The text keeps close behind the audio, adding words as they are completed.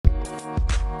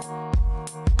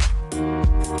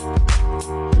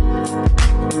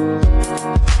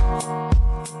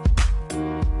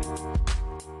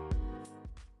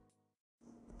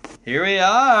Here we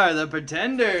are, the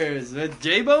Pretenders, with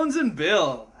J-Bones and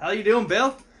Bill. How you doing,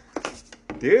 Bill?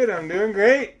 Dude, I'm doing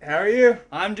great. How are you?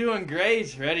 I'm doing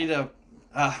great. Ready to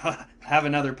have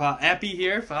another Eppy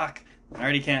here. Fuck. I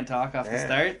already can't talk off the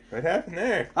start. What happened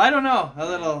there? I don't know. A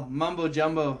little mumbo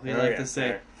jumbo, we like to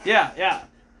say. Yeah.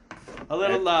 A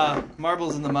little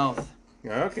marbles in the mouth.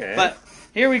 Okay. But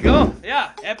here we go.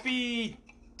 Yeah, Eppy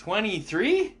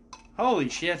 23? Holy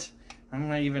shit. I'm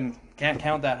not even, can't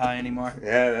count that high anymore.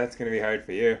 Yeah, that's going to be hard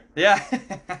for you. Yeah.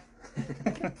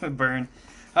 Burn.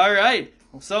 All right.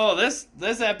 So this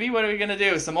Eppy, what are we going to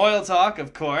do? Some oil talk,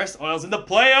 of course. Oil's in the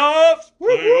playoffs.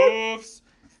 Playoffs.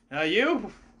 Now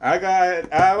you? I got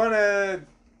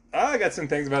some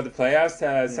things about the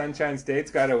playoffs. Sunshine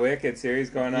State's got a wicked series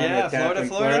going on with Tampa and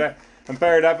Florida. I'm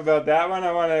fired up about that one.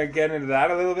 I want to get into that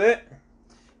a little bit.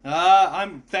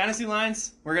 I'm fantasy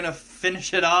lines. We're gonna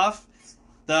finish it off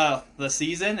the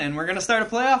season, and we're gonna start a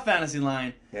playoff fantasy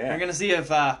line. Yeah. We're gonna see if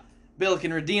Bill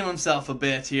can redeem himself a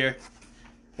bit here.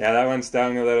 Yeah, that one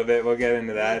stung a little bit. We'll get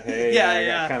into that. Hey,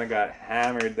 yeah. I kind of got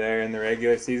hammered there in the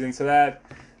regular season, so that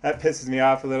pisses me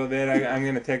off a little bit. I'm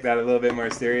going to take that a little bit more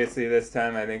seriously this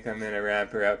time. I think I'm going to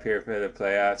ramp her up here for the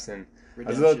playoffs. And I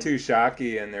was a little too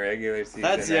shocky in the regular season,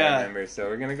 I remember. So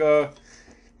we're going to go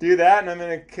do that, and I'm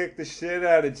going to kick the shit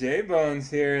out of J-Bones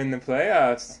here in the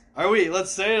playoffs. Are we?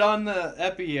 Let's say it on the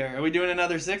Eppy here. Are we doing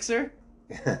another sixer?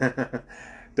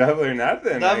 Double or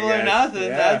nothing. Double or nothing.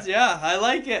 Yeah. I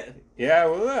like it. Yeah,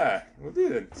 we'll do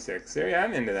the sixer. Yeah,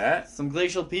 I'm into that. Some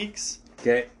glacial peaks.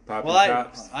 Okay, popping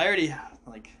tops. I already...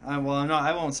 I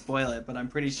won't spoil it, but I'm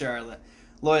pretty sure our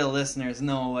loyal listeners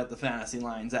know what the fantasy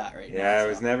line's at right now. Yeah, it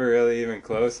was never really even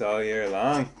close all year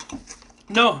long.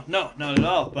 No, not at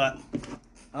all. But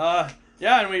yeah,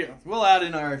 and we'll add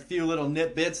in our few little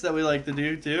nit bits that we like to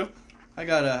do too. I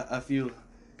got a few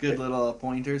good little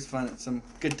pointers, some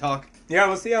good talk. Yeah,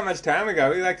 we'll see how much time we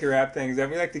got. We like to wrap things up.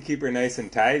 We like to keep her nice and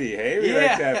tidy. Hey, we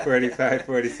like that 45,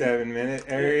 47 minute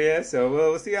area. So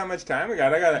we'll see how much time we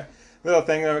got. I got a little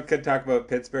thing that we could talk about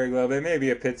Pittsburgh a little bit,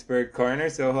 maybe a Pittsburgh corner,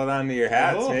 so hold on to your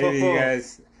hats. Maybe you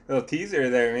guys, little teaser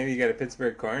there, maybe you got a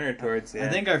Pittsburgh corner towards the end.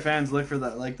 I think our fans look for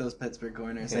that, like those Pittsburgh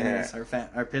corners. Yeah.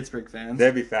 Our Pittsburgh fans.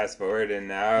 They'd be fast forwarding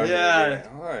now. Yeah.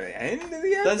 Into the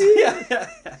yeah.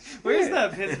 Where's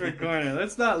that Pittsburgh corner?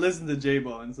 Let's not listen to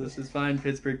J-Bones. Let's just find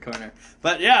Pittsburgh corner.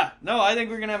 But yeah, no, I think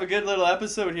we're going to have a good little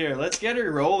episode here. Let's get her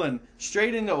rolling.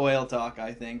 Straight into oil talk,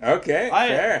 I think. Okay,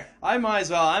 fair. I might as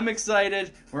well. I'm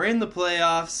excited. We're in the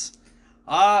playoffs.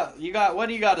 What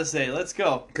do you got to say? Let's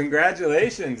go.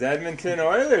 Congratulations, Edmonton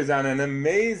Oilers, on an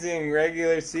amazing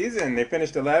regular season. They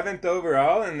finished 11th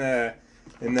overall in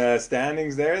the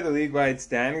standings there, the league-wide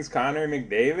standings. Connor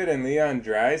McDavid and Leon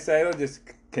Draisaitl just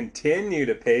continue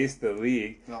to pace the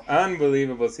league. Oh.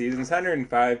 Unbelievable seasons,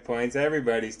 105 points.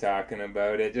 Everybody's talking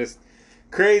about it. Just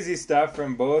crazy stuff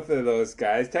from both of those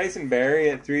guys. Tyson Barrie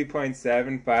at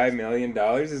 $3.75 million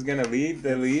is going to lead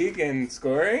the league in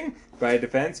scoring by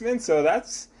defensemen, so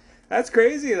that's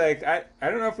crazy. Like I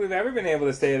don't know if we've ever been able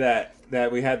to say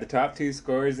that we had the top two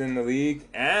scorers in the league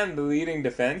and the leading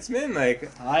defenseman. Like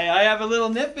I have a little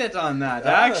nitbit on that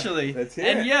actually. Let's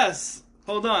hear it. Yes,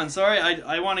 hold on. Sorry,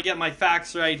 I want to get my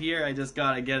facts right here. I just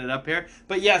gotta get it up here.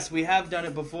 But yes, we have done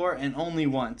it before and only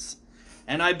once,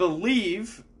 and I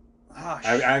believe.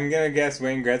 I'm going to guess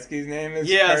Wayne Gretzky's name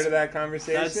is part of that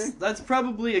conversation. That's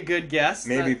probably a good guess.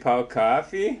 Maybe Paul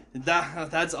Coffey?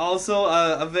 That's also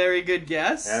a very good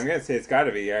guess. Yeah, I'm going to say it's got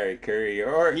to be Yari Curry.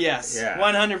 Yes,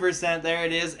 100%. There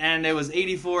it is. And it was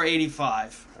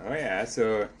 84-85. Oh, yeah.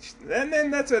 So, and then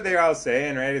that's what they're all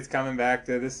saying, right? It's coming back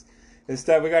to this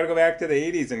stuff. We got to go back to the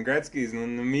 80s and Gretzky's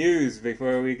and the Muse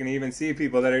before we can even see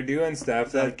people that are doing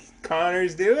stuff that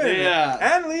Connor's doing. Yeah.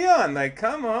 And Leon, like,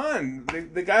 come on.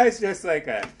 The guy's just like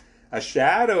a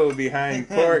shadow behind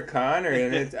poor Connor,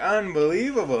 and it's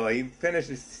unbelievable. He finished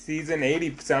the season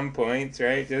 80-some points,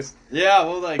 right? Just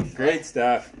great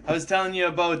stuff. I was telling you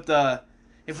about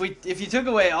if you took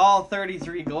away all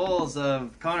 33 goals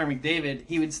of Connor McDavid,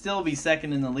 he would still be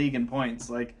second in the league in points.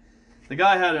 Like, the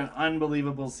guy had an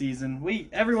unbelievable season.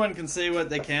 Everyone can say what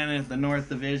they can at the North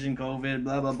Division, COVID,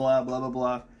 blah, blah, blah, blah, blah,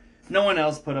 blah. No one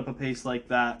else put up a pace like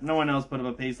that. No one else put up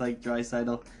a pace like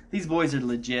Draisaitl. These boys are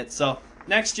legit. So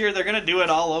next year they're going to do it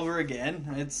all over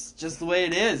again. It's just the way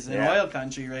it is in oil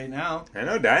country right now. I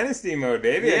know, dynasty mode,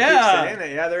 baby. Yeah. I keep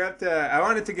saying it. Yeah, they're up to... I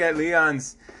wanted to get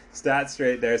Leon's stats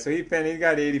straight there. So he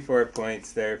got 84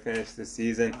 points there, finished the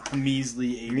season.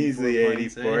 Measly 84 Measly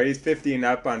 84. Points, eh? He's 15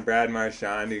 up on Brad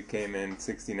Marchand, who came in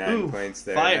 69 points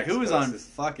there. Fire. Who was on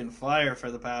fucking fire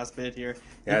for the past bit here.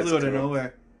 He blew it out of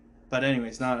nowhere. But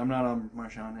anyways, I'm not on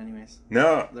Marchand anyways.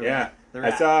 No, The yeah. rat. The I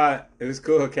rat. saw, it was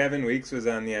cool. Kevin Weeks was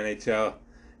on the NHL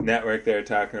Network there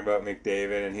talking about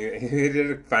McDavid, and he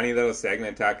did a funny little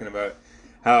segment talking about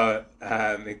how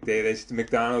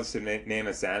McDonald's should name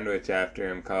a sandwich after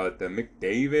him, call it the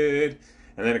McDavid,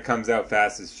 and then it comes out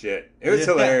fast as shit. It was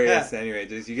hilarious anyway.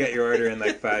 Just you get your order in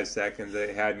like 5 seconds.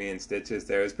 It had me in stitches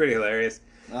there. It was pretty hilarious.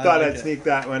 Thought I'd sneak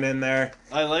that one in there.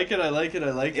 I like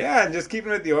it. Yeah, and just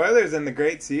keeping with the Oilers and the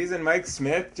great season, Mike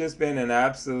Smith just been an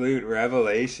absolute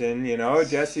revelation. You know,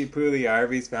 Jesse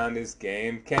Pugliarvi's found his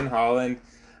game. Ken Holland,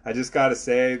 I just got to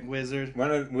say, Wizard.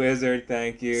 Wizard,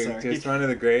 thank you. Sorry. Just one of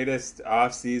the greatest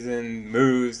off-season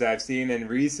moves I've seen in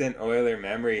recent Oiler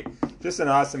memory. Just an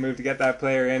awesome move to get that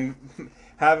player in.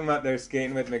 Have him up there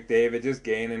skating with McDavid, just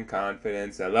gaining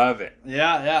confidence. I love it.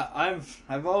 Yeah.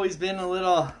 I've always been a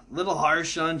little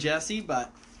harsh on Jesse,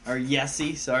 or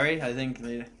Yessie. Sorry, I think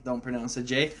they don't pronounce a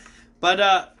J.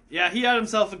 But yeah, he had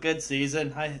himself a good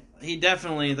season. He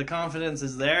definitely, the confidence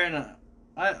is there, and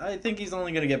I think he's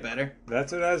only going to get better.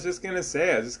 That's what I was just going to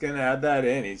say. I was just going to add that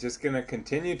in. He's just going to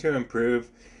continue to improve.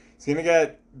 He's going to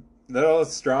get a little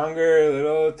stronger, a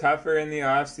little tougher in the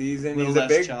off season. He's a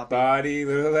big body, a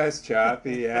little less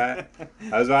choppy, yeah.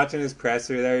 I was watching his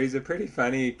presser there. He's a pretty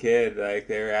funny kid. Like,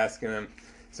 they were asking him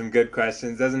some good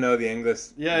questions. Doesn't know the English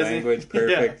language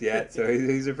perfect yet, so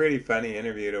he's a pretty funny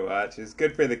interview to watch. It's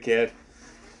good for the kid.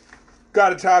 Got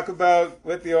to talk about,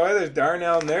 with the Oilers,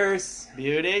 Darnell Nurse.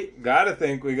 Beauty. Got to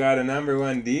think we got a number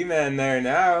one D-man there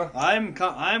now. I'm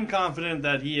confident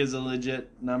that he is a legit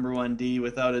number one D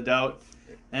without a doubt.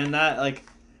 And that, like,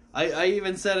 I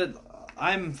even said it,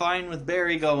 I'm fine with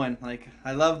Barry going. Like,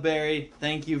 I love Barry.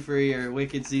 Thank you for your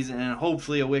wicked season and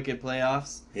hopefully a wicked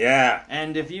playoffs. Yeah.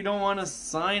 And if you don't want to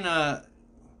sign a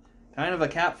kind of a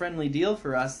cap-friendly deal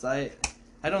for us, I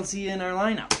don't see you in our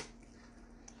lineup.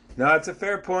 No, it's a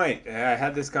fair point. I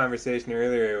had this conversation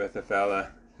earlier with a fella.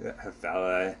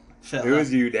 Who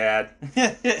was you, Dad?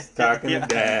 Talking to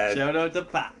Dad. Shout out to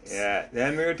Pops. Yeah,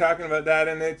 and we were talking about that,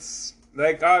 and it's,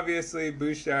 like, obviously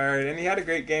Bouchard, and he had a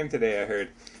great game today, I heard.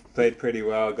 Played pretty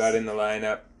well, got in the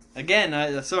lineup.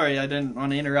 Again, sorry, I didn't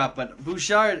want to interrupt, but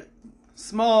Bouchard,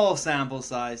 small sample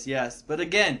size, yes. But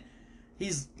again,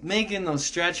 he's making those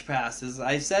stretch passes.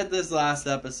 I said this last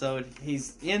episode.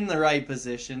 He's in the right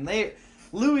position.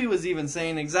 Louis was even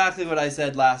saying exactly what I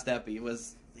said last epi,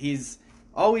 was he's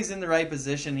always in the right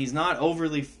position. He's not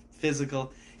overly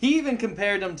physical. He even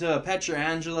compared him to a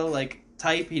Pietrangelo, like,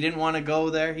 type. He didn't want to go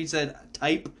there. He said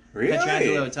type. Really?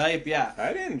 Pietrangelo type, yeah.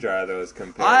 I didn't draw those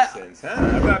comparisons.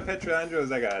 I thought Pietrangelo was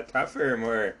like a tougher,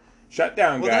 more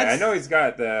shutdown guy. I know he's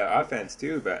got the offense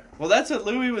too, but... Well, that's what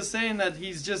Louis was saying, that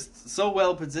he's just so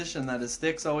well positioned that his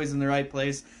stick's always in the right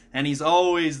place, and he's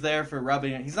always there for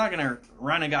rubbing it. He's not going to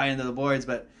run a guy into the boards,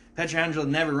 but Pietrangelo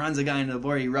never runs a guy into the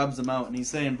board. He rubs them out, and he's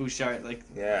saying Bouchard. Like,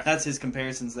 that's his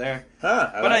comparisons there.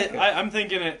 I'm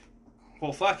thinking it...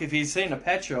 Well, fuck, if he's saying a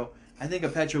Petro... I think a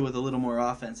Petro with a little more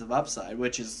offensive upside,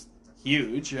 which is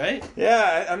huge, right?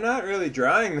 Yeah, I'm not really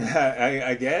drawing that.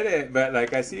 I get it, but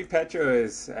like I see Petro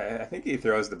is, I think he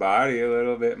throws the body a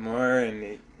little bit more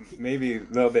and maybe a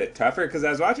little bit tougher. Because I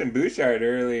was watching Bouchard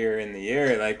earlier in the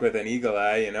year, like with an eagle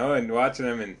eye, you know, and watching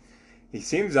him, and he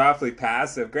seems awfully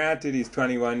passive. Granted, he's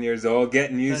 21 years old,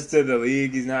 getting used to the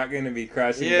league. He's not going to be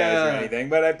crushing guys or anything.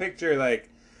 But I picture like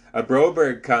a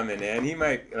Broberg coming in, he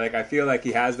might, like, I feel like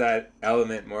he has that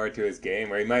element more to his game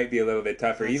where he might be a little bit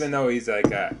tougher, even though he's like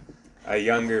a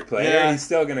younger player. He's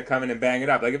still going to come in and bang it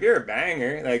up. Like, if you're a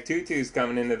banger, like Tutu's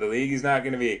coming into the league, he's not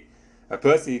going to be a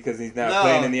pussy because he's not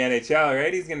playing in the NHL,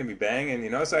 right? He's going to be banging, you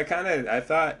know? So I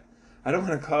thought, I don't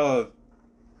want to call,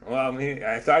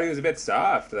 I thought he was a bit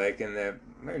soft, like,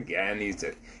 again,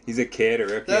 he's a kid, a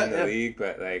rookie in the league,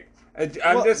 but, like,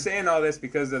 I'm just saying all this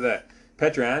because of the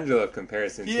Pietrangelo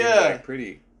comparison seems like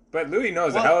pretty... But Louis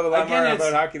knows a hell of a lot more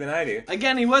about hockey than I do.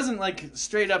 Again, he wasn't like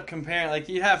straight up comparing... Like,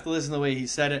 you have to listen to the way he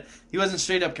said it. He wasn't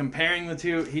straight up comparing the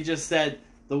two. He just said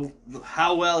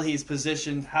how well he's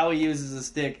positioned, how he uses his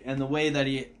stick, and the way that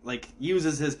he like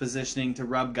uses his positioning to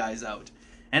rub guys out.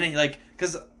 And he, like...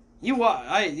 Because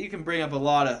you can bring up a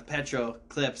lot of Petro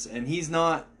clips, and he's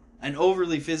not an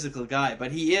overly physical guy,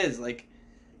 but he is. Like,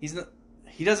 he's not...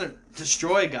 He doesn't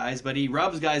destroy guys, but he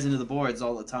rubs guys into the boards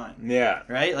all the time. Yeah.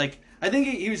 Right? Like, I think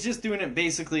he was just doing it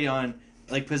basically on,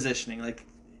 like, positioning. Like,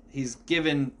 he's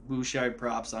given Bouchard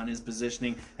props on his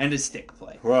positioning and his stick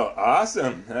play. Well,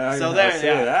 awesome. So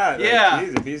there, that. Like, yeah.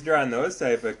 Geez, if he's drawing those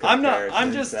type of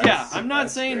comparisons. I'm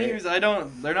not saying great.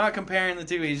 They're not comparing the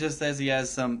two. He just says he has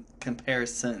some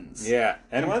comparisons. Yeah.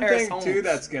 And one thing, too,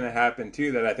 that's going to happen,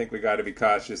 too, that I think we got to be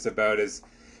cautious about is,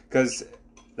 because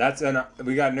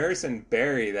we got Nurse and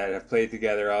Barry that have played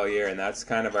together all year, and that's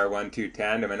kind of our 1-2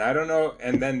 tandem. And I don't know,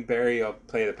 and then Barry will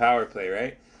play the power play,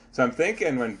 right? So I'm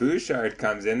thinking when Bouchard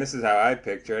comes in, this is how I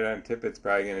picture it. And Tippett's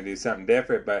probably going to do something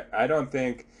different, but I don't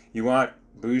think you want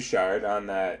Bouchard on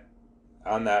that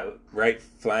right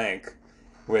flank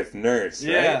with Nurse,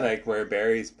 Yeah. right? Like where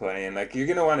Barry's playing. Like you're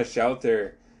going to want to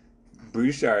shelter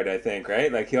Bouchard, I think,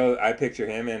 right? Like I picture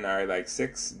him in our like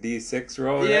 6D6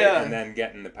 role, Yeah. right? And then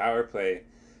getting the power play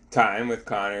time with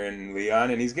Connor and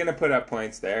Leon, and he's gonna put up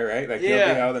points there, right? Like he'll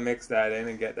be able to mix that in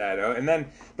and get that out, and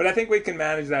then. But I think we can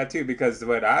manage that too, because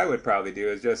what I would probably do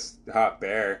is just hop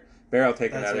Bear. Bear will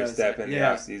take another step in the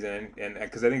off season, and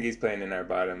because I think he's playing in our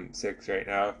bottom 6 right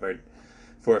now, or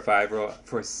 4-5 role,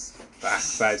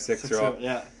 5-6 role.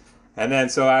 Yeah. And then,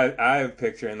 so I'm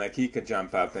picturing like he could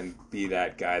jump up and be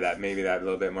that guy, that maybe that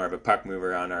little bit more of a puck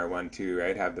mover on our 1-2,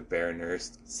 right? Have the Bear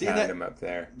Nurse tandem up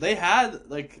there. They had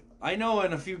like. I know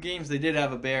in a few games they did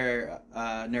have a Bear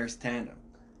Nurse tandem.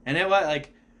 And it was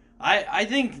like, I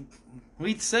think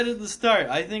we said at the start,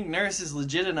 I think Nurse is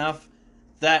legit enough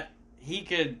that he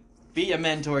could be a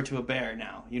mentor to a Bear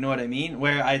now. You know what I mean?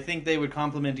 Where I think they would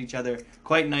complement each other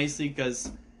quite nicely because,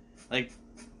 like,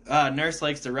 Nurse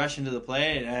likes to rush into the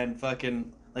play and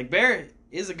fucking, like, Bear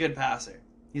is a good passer.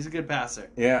 He's a good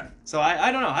passer. Yeah. So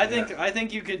I don't know. I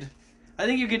think you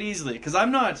could easily, because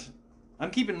I'm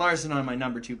keeping Larson on my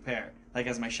number 2 pair, like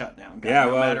as my shutdown guy, yeah,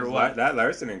 no well, matter what. That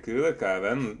Larson and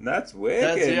Kulikov, that's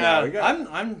wicked.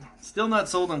 I'm still not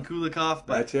sold on Kulikov,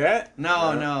 but not yet.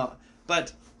 No.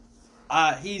 But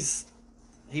he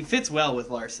fits well with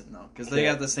Larson though, because they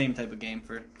got the same type of game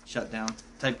for shutdown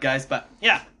type guys. But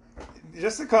yeah.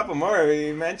 Just a couple more.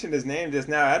 You mentioned his name just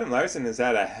now. Adam Larson has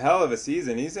had a hell of a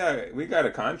season. We got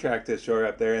a contract to shore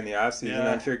up there in the offseason.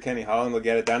 Yeah. I'm sure Kenny Holland will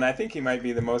get it done. I think he might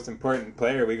be the most important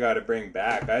player we got to bring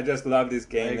back. I just loved his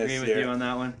game this year. I agree with you on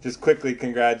that one. Just quickly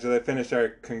finish our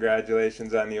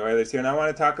congratulations on the Oilers here. And I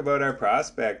want to talk about our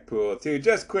prospect pool too.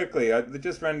 Just quickly,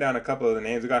 just run down a couple of the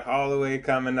names. We got Holloway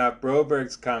coming up.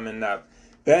 Broberg's coming up.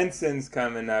 Benson's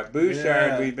coming up.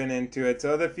 Bouchard, we've been into it.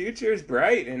 So the future's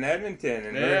bright in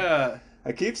Edmonton. And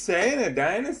I keep saying it,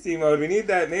 dynasty mode. We need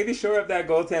that. Maybe shore up that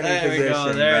goaltending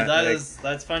position. There we go.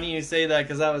 That's funny you say that,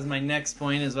 because that was my next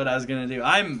point. Is what I was gonna do.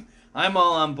 I'm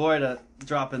all on board at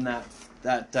dropping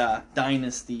that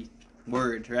dynasty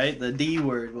word, right? The D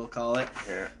word, we'll call it.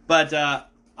 Yeah. But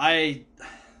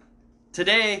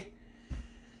today,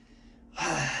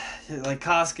 like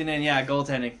Koskinen,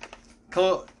 goaltending.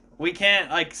 We can't,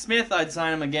 like Smith, I'd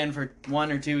sign him again for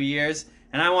 1 or 2 years.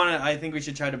 And I think we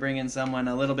should try to bring in someone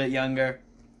a little bit younger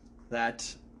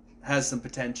that has some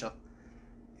potential.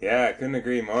 Yeah, I couldn't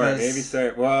agree more. Maybe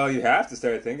you have to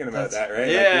start thinking about that,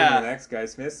 right? Yeah. Like the next guy,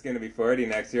 Smith's going to be 40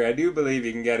 next year. I do believe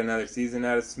you can get another season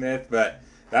out of Smith, but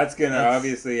that's going to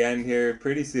obviously end here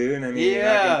pretty soon. I mean, you're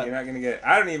not going to get,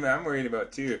 I'm worried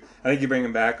about 2. I think you bring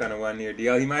him back on a 1-year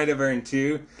deal. He might have earned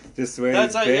 2, just the way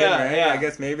he's been, right? Yeah. I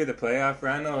guess maybe the playoff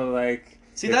run will, like,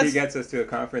 if he gets us to a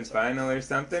conference final or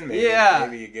something,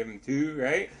 maybe you give him 2,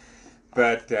 right?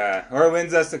 But, or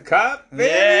wins us a cup, baby!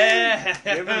 Yeah!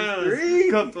 Give him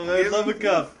 3! Cup, I love a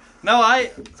cup. No, I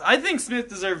think Smith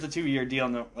deserves a 2-year deal.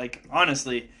 No, like,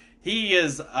 honestly, he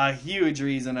is a huge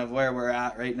reason of where we're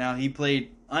at right now. He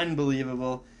played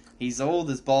unbelievable. He's old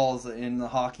as balls in the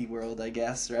hockey world, I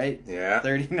guess, right? Yeah.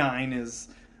 39 is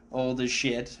old as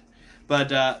shit.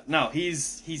 But, no,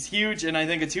 he's huge, and I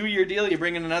think a 2-year deal, you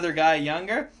bring in another guy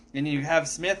younger, and you have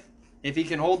Smith, if he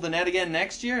can hold the net again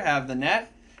next year, have the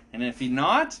net. And if he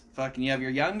not, fucking you have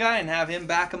your young guy and have him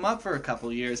back him up for a couple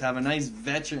of years. Have a nice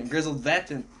grizzled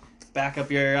vet, and back up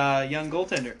your young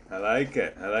goaltender. I like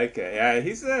it. Yeah,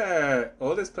 he's the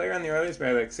oldest player on the Oilers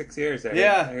by like 6 years. I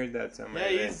heard that somewhere.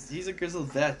 Yeah, he's a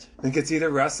grizzled vet. I think it's either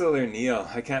Russell or Neil.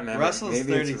 I can't remember. Russell's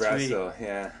Maybe 33. It's Russell,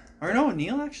 yeah. Or no,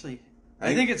 Neil actually.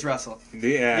 I think it's Russell.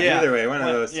 Yeah, either way, one of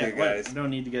those two guys.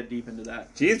 Don't need to get deep into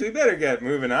that. Jeez, we better get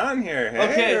moving on here.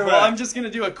 Hey, okay, well, I'm just going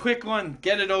to do a quick one,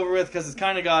 get it over with, because it's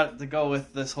kind of got to go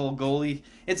with this whole goalie.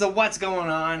 It's a what's going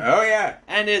on. Oh, yeah.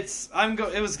 And it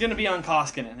was going to be on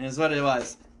Koskinen, is what it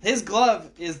was. His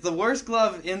glove is the worst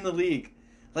glove in the league.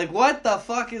 Like, what the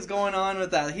fuck is going on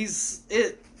with that?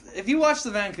 If you watch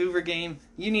the Vancouver game,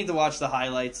 you need to watch the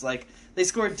highlights. Like, they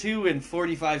scored 2 in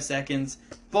 45 seconds,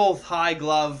 both high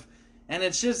glove. And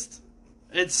it's just,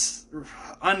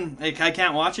 I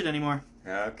can't watch it anymore.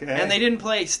 Okay. And they didn't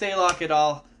play Stalock at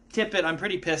all. Tippett, I'm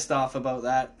pretty pissed off about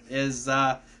that.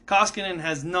 Koskinen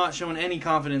has not shown any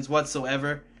confidence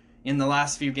whatsoever in the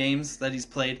last few games that he's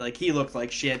played. Like, he looked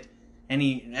like shit.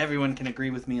 and everyone can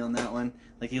agree with me on that one.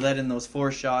 Like, he let in those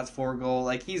 4 shots, 4 goal.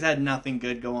 Like, he's had nothing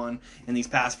good go on in these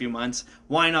past few months.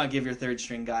 Why not give your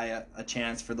third-string guy a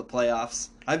chance for the playoffs?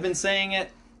 I've been saying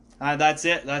it. That's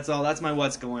it. That's all. That's my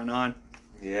what's going on.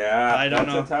 Yeah, I don't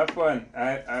know. That's a tough one.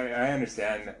 I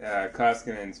understand.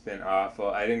 Koskinen's been awful.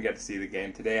 I didn't get to see the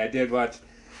game today. I did watch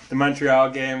the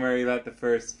Montreal game where he let the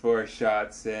first 4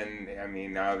 shots in. I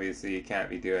mean, obviously you can't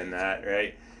be doing that,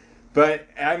 right? But,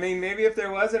 I mean, maybe if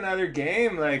there was another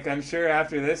game, like, I'm sure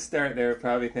after this start they were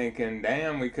probably thinking,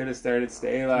 damn, we could have started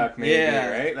Stalock maybe,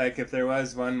 right? Like, if there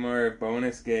was one more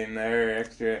bonus game there,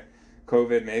 extra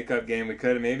COVID makeup game,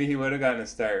 maybe he would have gotten a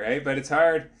start, right? But it's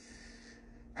hard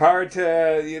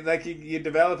to, like, you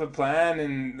develop a plan,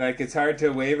 and, like, it's hard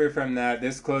to waver from that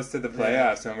this close to the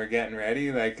playoffs when we're getting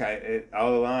ready. Like,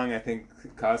 all along, I think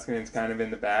Koskinen's kind of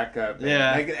in the backup.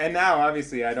 Yeah. And now,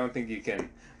 obviously, I don't think you can...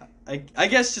 I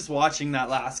guess just watching that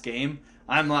last game,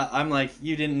 I'm like,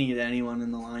 you didn't need anyone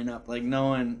in the lineup. Like,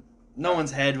 no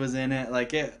one's head was in it.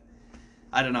 Like,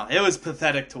 I don't know. It was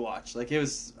pathetic to watch. Like, it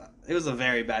was a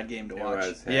very bad game to watch. It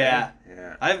was, hey? Yeah.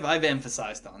 Yeah. I've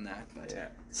emphasized on that. But, yeah.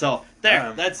 So,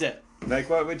 that's it. Like,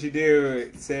 what would you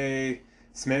do? Say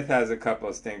Smith has a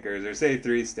couple stinkers, or say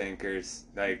 3 stinkers.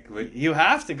 Like, you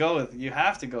have to go with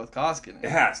Koskinen. It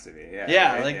has to be, yeah.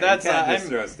 Yeah, right? like yeah, that's. You can't just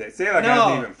throw Stalock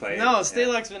hasn't even played. No,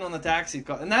 Stalock's been on the taxi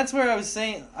call, and that's where I was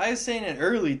saying it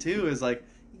early too. Is like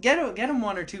get him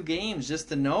 1 or 2 games just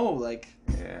to know, like.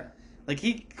 Yeah. Like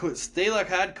Stalock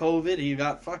had COVID. He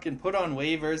got fucking put on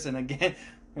waivers, and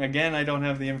again, I don't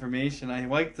have the information. I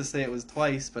like to say it was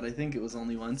twice, but I think it was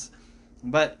only once.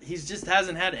 But he just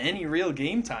hasn't had any real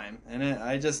game time, and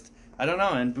I don't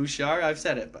know. And Bouchard, I've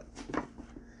said it, but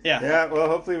yeah. Yeah, well,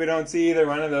 hopefully we don't see either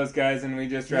one of those guys, and we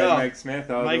just ride Mike Smith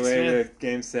all the way to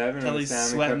Game 7. Until he's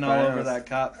sweating all over that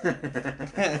cup.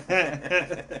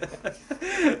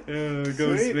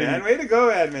 Go Sweet, man. Way to go,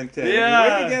 Edmonton.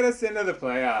 Yeah. Way to get us into the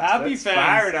playoffs. Happy That's fans.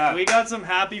 Fired up. We got some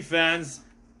happy fans.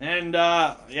 And,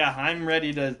 I'm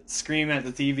ready to scream at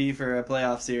the TV for a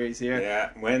playoff series here.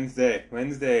 Yeah, Wednesday.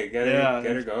 Get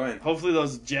her going. Hopefully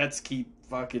those Jets keep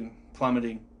fucking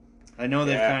plummeting. I know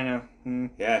they've kind of...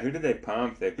 Yeah, who did they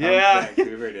pump? They pumped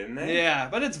Vancouver, didn't they? Yeah,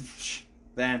 but it's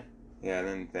Van. Yeah, and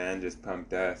then Van just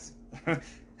pumped us. We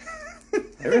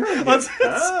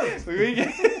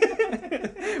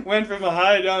went from a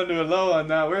high down to a low on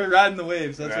that. We're riding the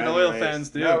waves. That's what Oil fans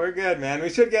do. No, we're good, man. We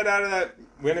should get out of that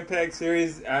Winnipeg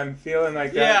series. I'm feeling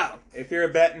like that. If you're a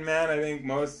betting man, I think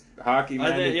most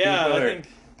hockey-minded people are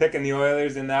picking the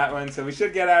Oilers in that one. So we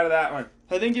should get out of that one.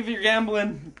 I think if you're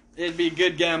gambling, it'd be a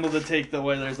good gamble to take the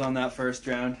Oilers on that first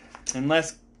round.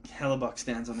 Unless Hellebuck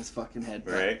stands on his fucking head.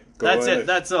 Right. That's it.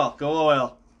 That's all. Go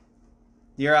Oil.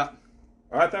 You're up.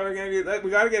 Oh, I thought we were gonna we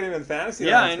got to get into the fantasy.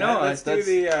 Yeah, lines, I know. Let's do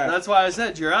the. That's why I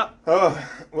said you're up. Oh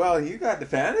well, you got the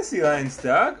fantasy line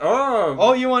stuck.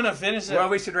 Oh, you want to finish it? Well,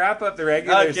 we should wrap up the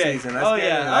regular season. Let's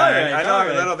get into that. I know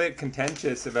I'm a little bit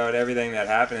contentious about everything that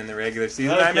happened in the regular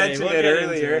season. I mentioned it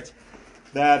earlier.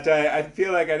 That I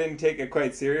feel like I didn't take it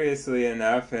quite seriously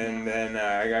enough, and then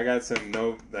I got some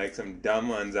dumb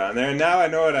ones on there, and now I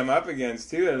know what I'm up against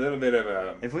too. A little bit of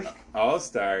a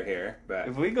all-star here, but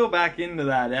if we go back into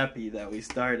that Eppy that we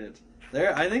started,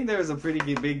 I think there was a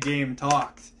pretty big game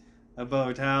talked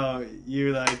about how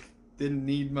you didn't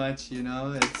need much. You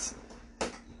know,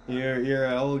 you're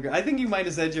an old. I think you might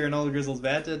have said you're an old Grizzles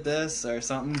vet at this or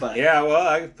something, but yeah, well,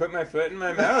 I put my foot in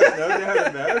my mouth, no doubt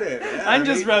about it. Yeah, I'm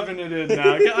just rubbing it in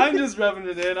now. I'm just rubbing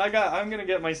it in. I'm gonna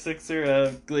get my Sixer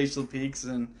of Glacial Peaks,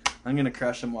 and I'm gonna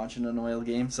crush them watching an Oil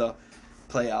game. So,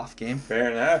 playoff game.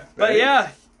 Fair enough. But yeah,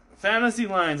 fantasy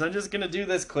lines. I'm just gonna do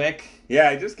this quick. Yeah,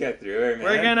 I just get through it, man.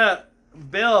 We're gonna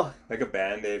Bill. Like a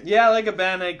Band-Aid. Yeah, like a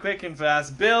Band-Aid, quick and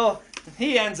fast. Bill,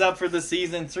 he ends up for the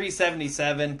season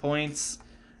 377 points.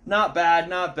 Not bad.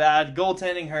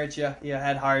 Goaltending hurt you. You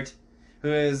had Hart,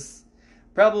 who is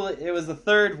probably, it was the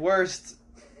 3rd worst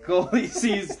goalie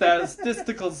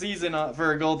statistical season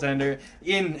for a goaltender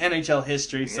in NHL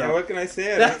history. So yeah, what can I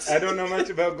say? I don't know much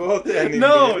about goaltending.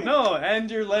 No, and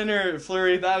your Leonard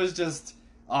Fleury, that was just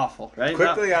awful, right?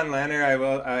 Quickly on Leonard,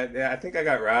 I think I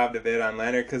got robbed a bit on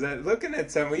Leonard because looking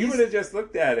at some, you would have just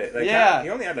looked at it. He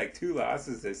only had 2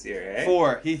 losses this year, eh?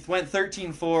 4. He went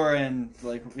 13-4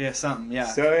 and something. Yeah.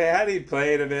 So had he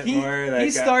played a bit more, he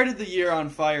started the year on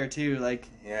fire too.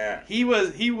 Yeah, he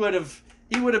would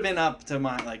have been up to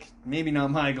my maybe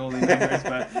not my goalie numbers,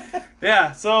 but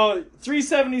yeah. So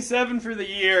 377 for the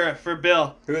year for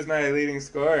Bill. Who was my leading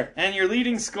scorer? And your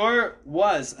leading scorer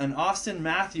was an Austin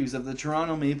Matthews of the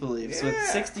Toronto Maple Leafs with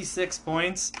 66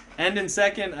 points, and in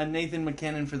second, a Nathan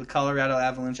McKinnon for the Colorado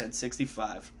Avalanche at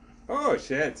 65. Oh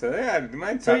shit! So yeah,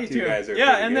 my top two guys are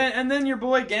yeah, pretty and good. then your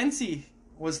boy Gensi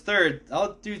was third.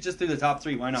 I'll just do the top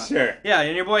three. Why not? Sure. Yeah,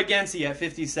 and your boy Gensi at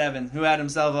 57, who had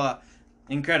himself a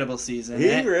incredible season.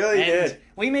 He really did.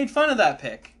 We made fun of that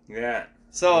pick. Yeah.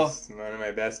 So that's one of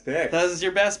my best picks. that was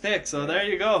your best pick. So there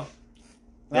you go.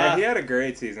 Yeah, he had a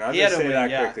great season. I'll just say that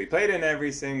yeah. quickly. Played in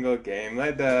every single game.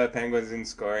 Led the Penguins in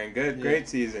scoring. Great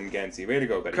season, Gensi. Way to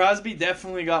go, buddy. Crosby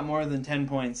definitely got more than 10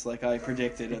 points, like I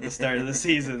predicted at the start of the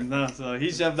season. No, so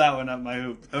he shoved that one up my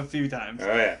hoop a few times.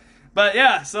 Oh yeah. But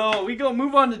yeah, so we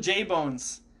move on to J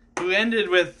Bones, who ended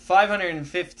with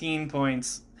 515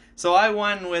 points. So I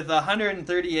won with a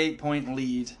 138-point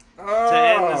lead to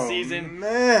end the season.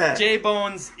 Man. J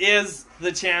Bones is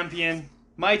the champion.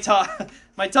 My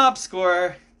top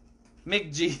scorer,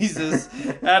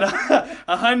 McJesus, at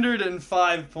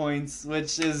 105 points,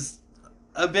 which is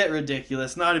a bit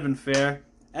ridiculous, not even fair.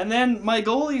 And then my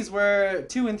goalies were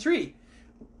 2 and 3,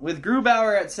 with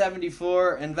Grubauer at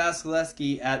 74 and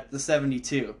Vasilevsky at the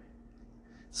 72.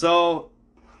 So,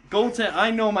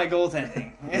 I know my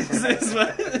goaltending.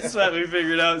 It's what we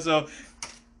figured out. So,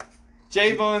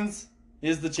 J Bones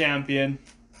is the champion.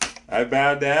 I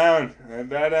bow down. I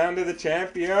bow down to the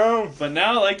champion. But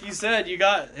now, like you said,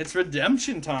 it's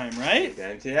redemption time, right?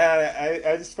 Yeah,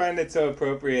 I just find it so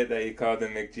appropriate that you called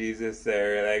him McJesus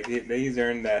there. Like he's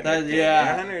earned that.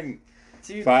 Yeah.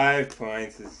 105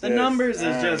 points. The numbers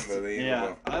is just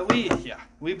unbelievable.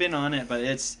 We've been on it, but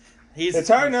it's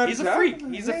hard not. He's a freak.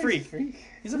 He's a freak.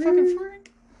 He's a fucking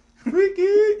freak.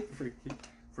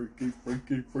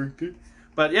 Freaky.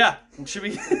 But yeah, should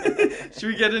we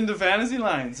get into fantasy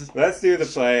lines? Let's do the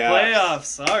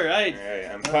playoffs. All right. All right,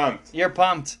 I'm pumped. You're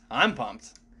pumped. I'm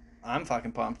pumped. I'm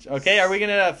fucking pumped. Okay, are we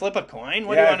gonna flip a coin?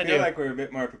 What do you want to do? I feel like we're a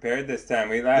bit more prepared this time.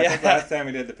 I think last time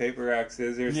we did the paper, rock,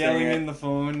 scissors. Yelling in the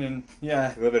phone and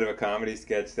a little bit of a comedy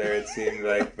sketch there. It seemed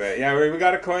like, but yeah, we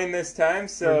got a coin this time.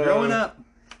 So we're growing up.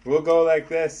 We'll go like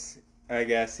this, I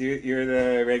guess. You're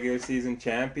the regular season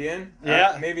champion.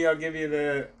 Yeah. Maybe I'll give you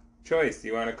the choice. Do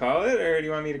you want to call it, or do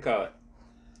you want me to call it?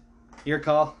 Your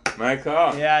call. My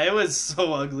call. Yeah, it was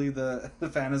so ugly, the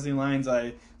fantasy lines.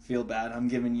 I feel bad. I'm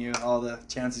giving you all the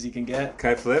chances you can get. Can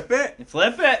I flip it?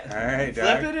 Flip it. All right,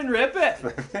 Flip it and rip it.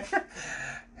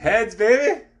 Heads,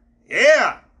 baby.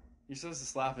 Yeah. You're supposed to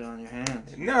slap it on your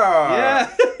hand. No. Yeah,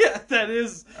 that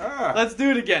is. Oh. Let's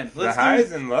do it again. The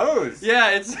highs and lows.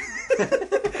 Yeah, it's.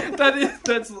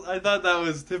 That's. I thought that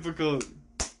was typical.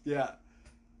 Yeah.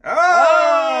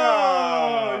 Oh!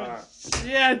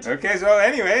 Shit! Okay, so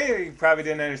anyway, you probably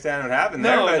didn't understand what happened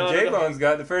there, but J-Bone's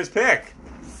got the first pick.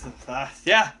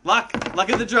 Yeah, luck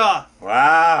of the draw.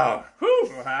 Wow. Whew.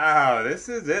 Wow, this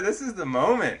is it. This is the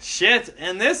moment. Shit,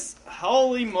 and this,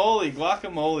 holy moly,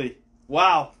 guacamole.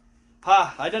 Wow.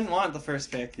 I didn't want the first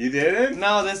pick. You didn't?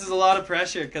 No, this is a lot of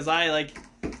pressure, because I'm...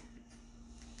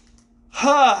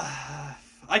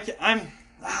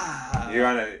 You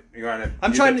wanna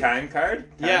I'm use trying a to, time card?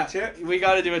 Time chip? We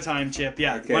gotta do a time chip,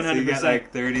 yeah. Okay, 100%. so you get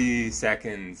like 30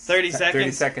 seconds. 30 seconds?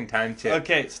 30-second time chip.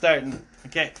 Okay, starting.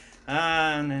 Okay.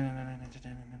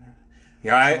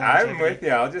 Yeah, I'm with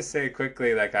you. I'll just say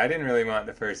quickly, like, I didn't really want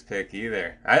the first pick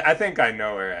either. I think I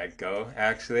know where I'd go,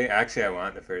 actually. Actually, I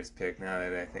want the first pick now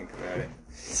that I think about it.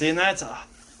 See, and that's...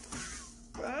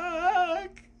 fuck.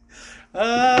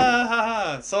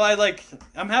 So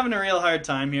I'm having a real hard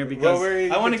time here because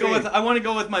I want to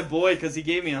go with my boy because he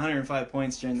gave me 105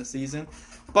 points during the season,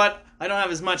 but I don't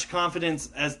have as much confidence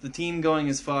as the team going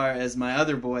as far as my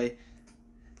other boy,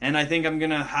 and I think I'm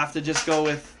gonna have to just go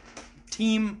with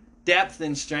team depth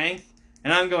and strength,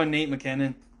 and I'm going Nate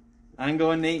McKinnon. All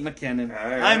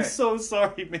right. I'm so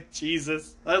sorry,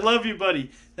 McJesus. I love you, buddy.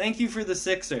 Thank you for the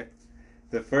sixer.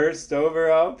 The first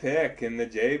overall pick in the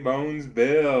J-Bones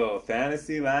Bill.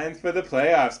 Fantasy lines for the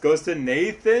playoffs goes to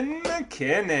Nathan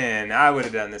McKinnon. I would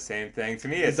have done the same thing. To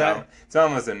me, it's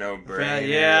almost a no-brainer.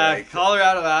 Yeah,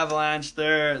 Colorado Avalanche,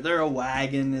 they're a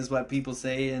wagon is what people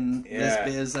say in this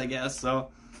biz, I guess. So,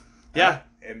 yeah.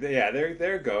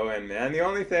 They're going, man. The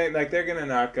only thing, they're going to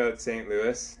knock out St.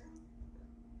 Louis.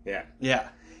 Yeah. Yeah.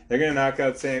 They're going to knock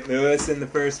out St. Louis in the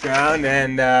first round,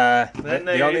 and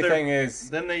the only thing is...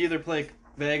 Then they either play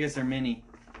Vegas or Mini.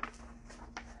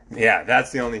 Yeah,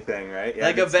 that's the only thing, right?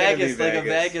 Yeah,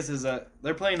 Vegas is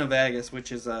they're playing a Vegas,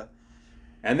 which is a...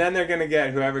 And then they're going to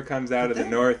get whoever comes out of the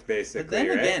North, basically, But then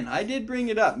again, I did bring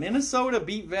it up. Minnesota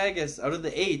beat Vegas out of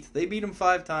the 8th. They beat them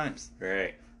 5 times.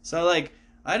 Right. So,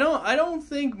 I don't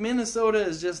think Minnesota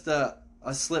is just a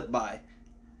slip by.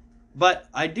 But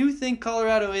I do think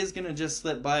Colorado is going to just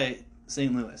slip by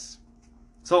St. Louis.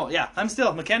 So, yeah, I'm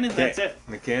still McKinnon. That's it.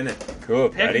 McKinnon. Cool,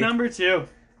 Pick buddy. number 2.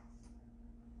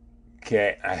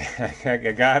 Okay, I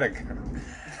gotta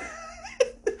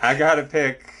I gotta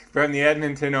pick from the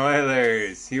Edmonton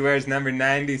Oilers. He wears number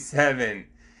 97.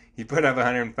 He put up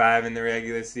 105 in the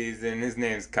regular season. His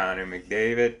name's Connor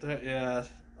McDavid. Yeah.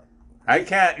 I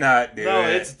can't not do it. No,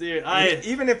 it's dude.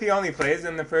 Even if he only plays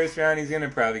in the first round, he's gonna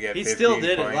probably get. He 15 still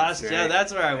did points, it last. right? Yeah,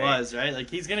 that's where I was. Right, like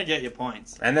he's gonna get you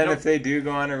points. And then if they do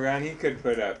go on a run, he could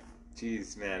put up.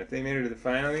 Jeez, man, if they made it to the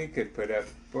final, he could put up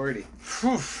 40.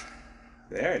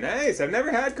 There, nice. I've never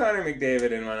had Connor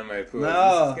McDavid in one of my pools.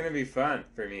 No. This is gonna be fun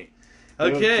for me.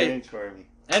 Okay. Change for me.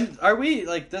 And are we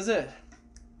like? Does it?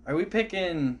 Are we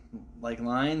picking like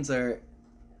lines or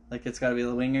like it's got to be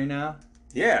the winger now?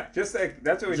 Yeah, just like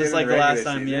that's what we Just did like in the the last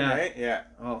regular time, season, yeah. right? Yeah.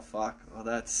 Oh fuck! Oh,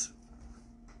 that's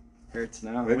hurts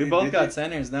now. But We did both you- got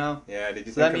centers now, Yeah. Did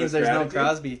you? so that think of means a there's no strategy?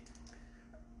 Crosby.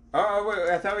 Oh, wait,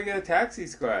 I thought we got a taxi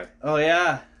squad. Oh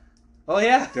yeah. Oh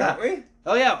yeah. Don't we?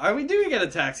 Oh yeah. Are we doing get a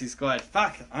taxi squad?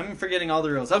 Fuck! I'm forgetting all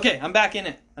the rules. Okay, I'm back in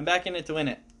it. I'm back in it to win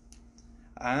it.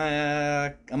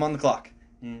 I'm on the clock.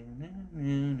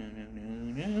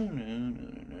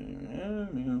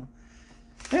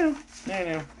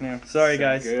 No. Sorry,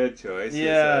 guys. Good choice.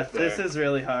 Yeah, this is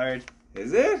really hard.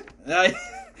 Is it?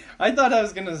 I thought I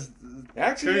was gonna.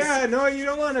 Actually, Who's- yeah. No, you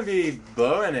don't want to be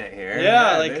blowing it here.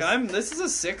 Yeah, like this- this is a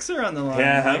sixer on the line.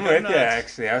 Yeah, Like, I'm with not- you.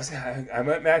 Actually, I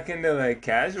went back into like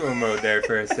casual mode there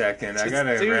for a second. I Just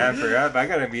gotta dude. ramp her up. I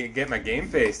gotta get my game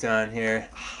face on here.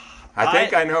 I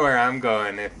think I know where I'm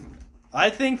going. If I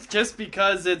think just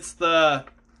because it's that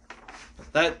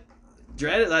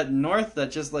North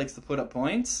that just likes to put up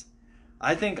points,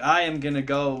 I think I am gonna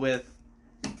go with.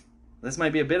 This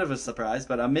might be a bit of a surprise,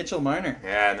 but a Mitchell Marner.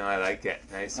 yeah, no, I like it.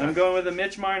 Nice. I'm one. going with a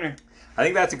Mitch Marner. I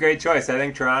think that's a great choice. I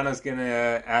think Toronto's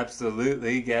gonna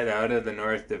absolutely get out of the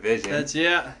North Division.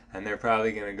 And they're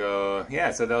probably gonna go.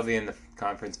 Yeah, so they'll be in the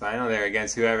conference final there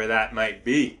against whoever that might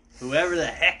be. Whoever the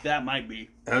heck that might be.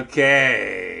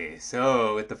 Okay,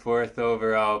 so with the 4th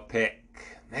overall pick,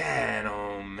 man,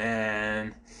 oh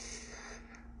man,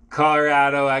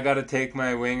 Colorado. I got to take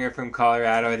my winger from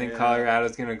Colorado. I think Yeah.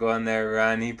 Colorado's gonna go on their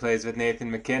run. He plays with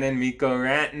Nathan McKinnon, Mikko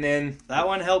Rantanen, That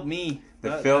one helped me.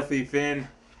 the filthy Finn.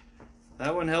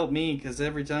 That one helped me because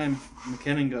every time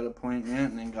McKinnon got a point,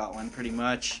 Rantanen got one pretty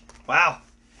much. Wow.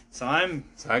 So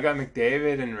So I got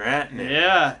McDavid and Rantanen.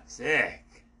 yeah. Sick.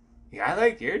 Yeah, I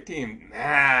like your team,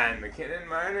 man. McKinnon,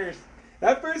 Marner.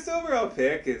 That 1st overall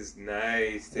pick is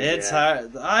nice. to It's get.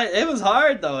 hard. It was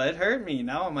hard though. It hurt me.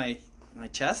 Now my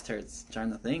chest hurts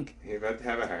trying to think. You about to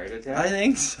have a heart attack? I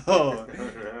think so.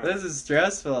 This is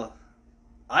stressful.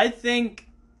 I think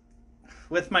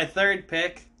with my 3rd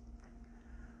pick,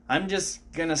 I'm just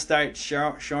gonna start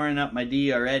shoring up my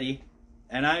D already,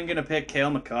 and I'm gonna pick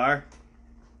Cale Makar.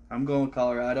 I'm going with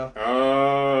Colorado.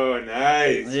 Oh,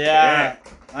 nice. Yeah,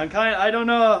 pick. I don't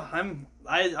know.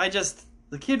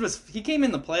 The kid he came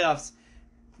in the playoffs,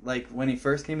 like when he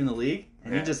first came in the league,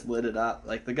 and Yeah. he just lit it up.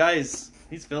 Like the guy's,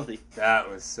 he's filthy. That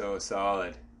was so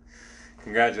solid.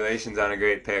 Congratulations on a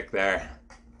great pick there.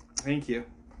 Thank you.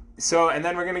 So, and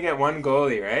then we're going to get one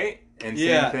goalie, right? And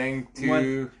Yeah. same thing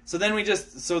to... So then we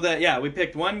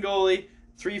picked one goalie,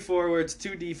 3 forwards,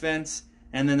 2 defense,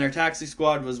 and then their taxi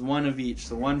squad was 1 of each.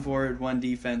 So 1 forward, 1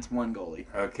 defense, 1 goalie.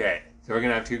 Okay. So we're going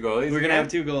to have 2 goalies We're again? gonna have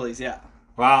 2 goalies, yeah.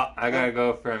 Well, I got to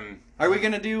go from... Are we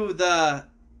gonna do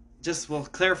we'll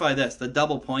clarify this, the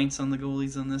double points on the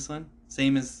goalies on this one?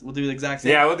 Same as, we'll do the exact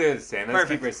same? Yeah, we'll do it the same. Let's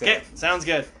Perfect. keep her same. Okay, sounds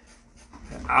good.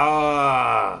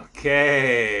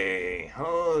 Okay.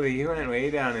 Holy, you went way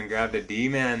down and grabbed a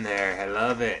D-man there. I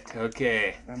love it.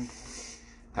 Okay.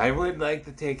 I would like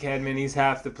to take Hedman. He's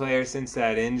half the player since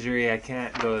that injury. I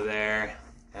can't go there.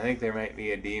 I think there might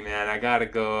be a D-man. I gotta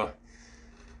go.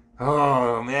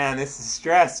 Oh, man, this is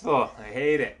stressful. I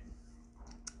hate it.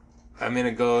 I'm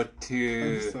gonna go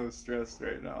to... I'm so stressed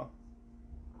right now.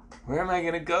 Where am I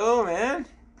gonna go, man?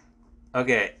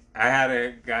 Okay, I had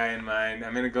a guy in mind.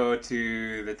 I'm gonna go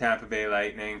to the Tampa Bay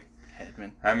Lightning.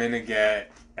 Hedman. I'm gonna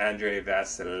get Andrei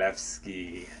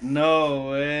Vasilevsky. No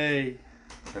way.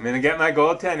 I'm gonna get my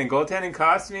goaltending. Goaltending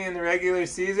cost me in the regular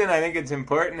season. I think it's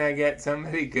important I get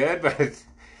somebody good, but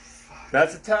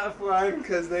that's a tough one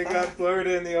because they got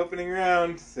Florida in the opening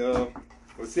round. So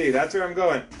we'll see. That's where I'm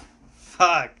going.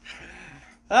 Fuck.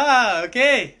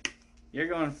 Okay. You're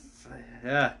going,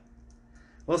 yeah.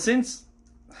 Well, since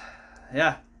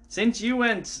you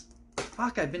went,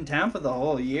 fuck, I've been Tampa the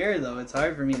whole year, though. It's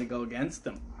hard for me to go against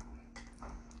them.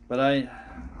 But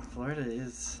Florida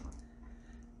is,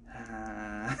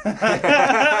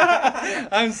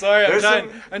 I'm sorry.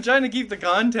 I'm trying to keep the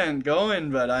content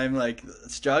going, but I'm like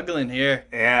struggling here.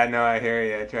 Yeah, no, I hear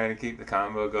you. Trying to keep the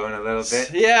combo going a little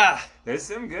bit. Yeah. There's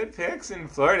some good picks in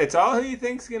Florida. It's all who you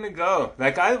think's gonna go.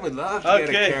 Like, I would love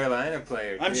to get a Carolina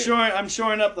player. I'm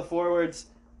shoring up the forwards,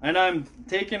 and I'm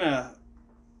taking a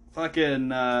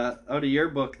fucking out of your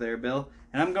book there, Bill,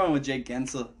 and I'm going with Jake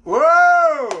Gensel.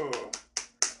 Whoa!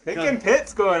 Thinking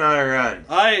Pitt's going on a run.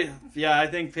 I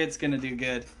think Pitt's gonna do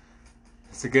good.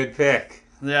 It's a good pick.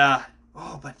 Yeah.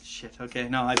 Oh, but shit. Okay,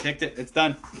 no, I picked it. It's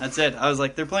done. That's it. I was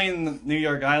like, they're playing the New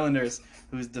York Islanders,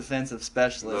 who's defensive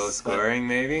specialists. Low scoring,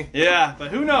 maybe? Yeah,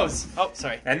 but who knows? Oh,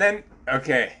 sorry. And then,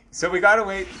 okay, so we gotta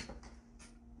wait.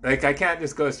 Like, I can't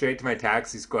just go straight to my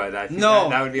taxi squad. That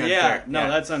would be unfair. No,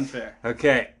 that's unfair.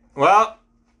 Okay, well,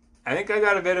 I think I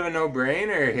got a bit of a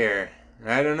no-brainer here.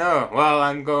 I don't know. Well,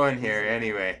 I'm going here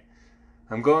anyway.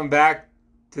 I'm going back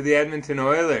to the Edmonton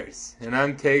Oilers, and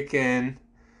I'm taking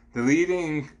the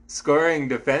leading scoring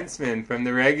defenseman from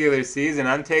the regular season.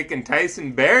 I'm taking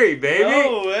Tyson Barrie, baby.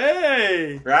 No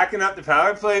way. Racking up the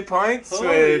power play points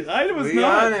with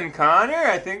Leon and Connor.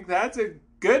 I think that's a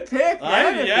good pick,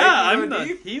 man.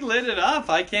 He lit it up.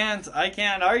 I can't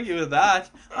argue with that.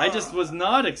 I just was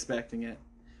not expecting it.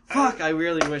 Fuck, I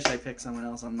really wish I picked someone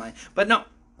else on mine. But no,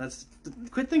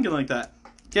 quit thinking like that.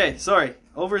 Okay, sorry.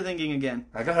 Overthinking again.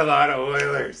 I got a lot of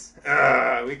Oilers.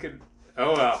 We could...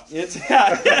 Oh, well.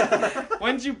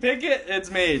 Once you pick it, it's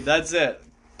made. That's it.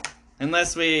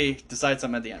 Unless we decide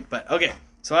something at the end. But, okay.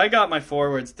 So I got my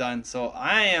forwards done. So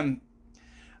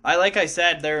like I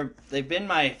said, they've been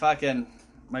my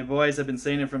boys have been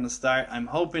saying it from the start. I'm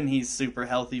hoping he's super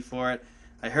healthy for it.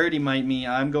 I heard he might be.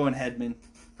 I'm going Hedman.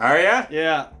 Are ya?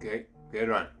 Yeah. Okay, good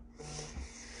one.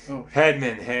 Oh.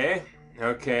 Hedman, hey?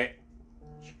 Okay.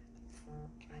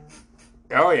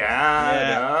 Oh,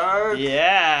 yeah, dog.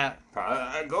 Yeah.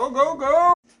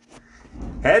 Go.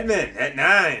 Hedman at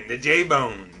 9, the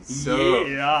J-Bones. So,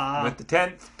 yeah. with the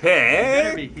 10th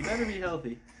pick... He better be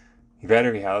healthy. He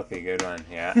better be healthy, good one,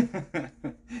 yeah.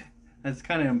 That's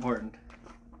kind of important.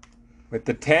 With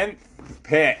the 10th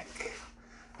pick,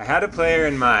 I had a player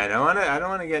in mind. I don't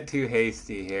want to get too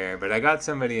hasty here, but I got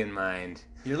somebody in mind.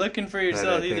 You're looking for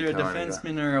yourself either a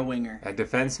defenseman or a winger. A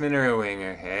defenseman or a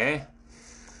winger, hey?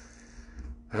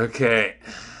 Okay.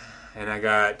 And I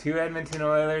got 2 Edmonton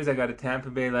Oilers, I got a Tampa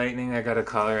Bay Lightning, I got a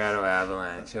Colorado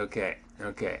Avalanche. Okay.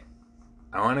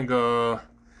 I want to go...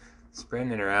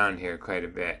 Spreading it around here quite a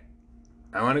bit.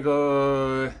 I want to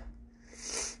go...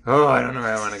 Oh, I don't know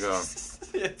where I want to go.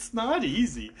 It's not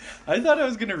easy. I thought I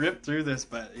was going to rip through this,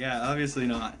 but yeah, obviously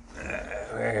not.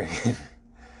 Where?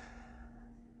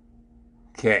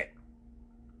 Okay.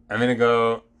 I'm going to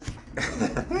go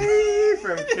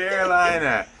from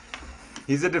Carolina.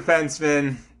 He's a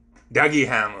defenseman. Dougie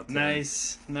Hamilton.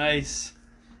 Nice.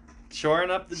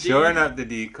 Shoring up the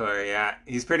decor, yeah.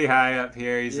 He's pretty high up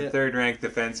here. He's a third-ranked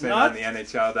defenseman on the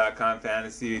NHL.com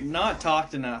fantasy. Not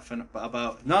talked enough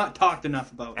about.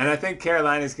 And I think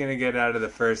Carolina's going to get out of the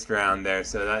first round there,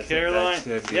 so that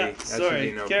should be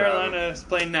no Carolina's problem.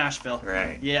 playing Nashville.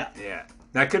 Right. Yeah.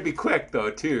 That could be quick,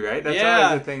 though, too, right? That's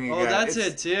always the thing you got. That's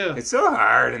it, too. It's so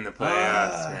hard in the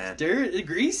playoffs, man.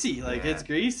 Greasy. It's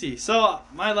greasy. So,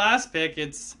 my last pick,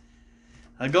 it's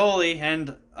a goalie,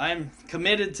 and I'm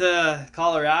committed to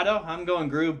Colorado. I'm going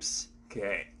Groups.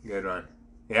 Okay, good one.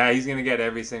 Yeah, he's gonna get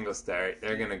every single start.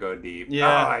 They're gonna go deep.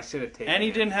 Yeah. Oh, I should have taken. And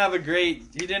he didn't have a great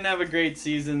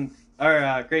season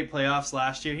or great playoffs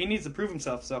last year. He needs to prove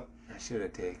himself. So I should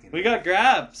have taken. We got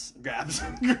Groups. We got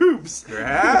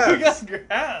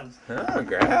Grabs. Oh,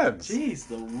 Grabs.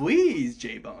 Jeez Louise,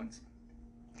 J-Bones.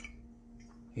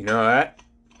 You know what?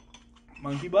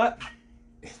 Monkey butt.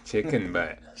 Chicken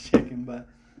butt.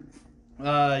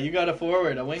 You got a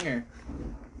forward, a winger.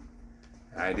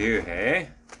 I do, hey?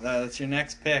 That's your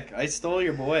next pick. I stole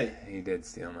your boy. You did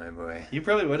steal my boy. You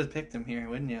probably would have picked him here,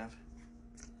 wouldn't you have?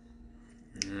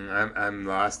 I'm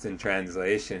lost in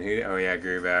translation.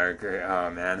 Grubauer.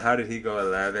 Oh, man. How did he go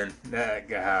 11?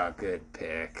 Good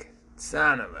pick.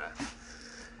 Son of a...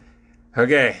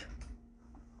 Okay.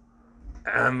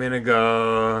 I'm going to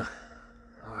go...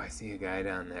 Oh, I see a guy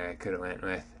down there I could have went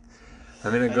with.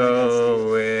 I'm going to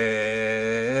go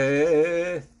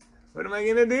with... What am I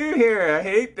going to do here? I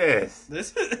hate this.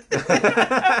 It's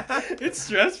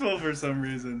stressful for some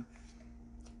reason.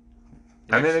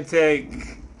 I'm going to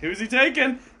take... Who's he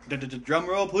taking? Drum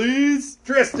roll, please.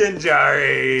 Tristan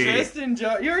Jarry.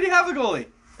 You already have a goalie.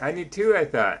 I need 2, I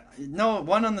thought. No,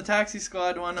 one on the taxi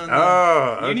squad, one on the...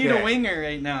 Oh, okay. You need a winger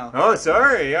right now. Oh,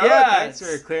 sorry. Oh, yeah, thanks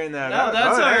for clearing that up. No,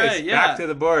 that's all right. Nice. Yeah. Back to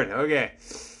the board. Okay.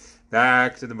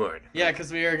 Back to the board. Yeah,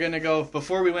 because we are going to go,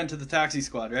 before we went to the taxi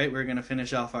squad, right? We're going to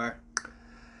finish off our...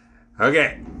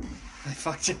 Okay. I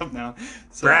fucked you up now.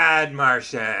 So, Brad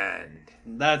Marchand.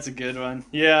 That's a good one.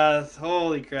 Yeah,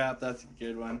 holy crap, that's a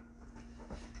good one.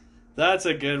 That's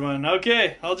a good one.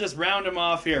 Okay, I'll just round him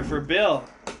off here. For Bill,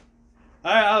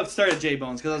 I'll start at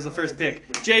J-Bones because that was the first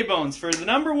pick. J-Bones, for the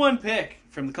number 1 pick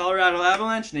from the Colorado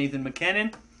Avalanche, Nathan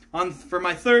McKinnon. For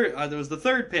my third, there was the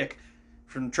third pick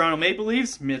from Toronto Maple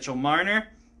Leafs, Mitchell Marner.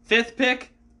 5th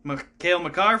pick, Cale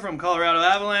Makar from Colorado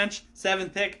Avalanche.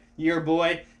 7th pick, your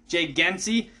boy, Jay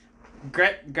Gensky.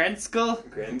 Gretzky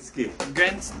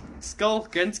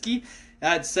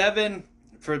at 7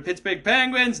 for Pittsburgh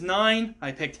Penguins. 9,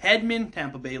 I picked Hedman,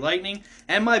 Tampa Bay Lightning,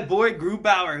 and my boy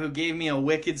Grubauer, who gave me a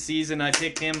wicked season. I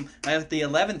picked him at the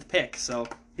 11th pick, so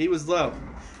he was low.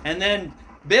 And then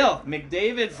Bill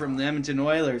McDavid from the Edmonton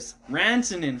Oilers,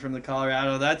 Rantanen from the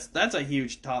Colorado. That's a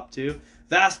huge top 2.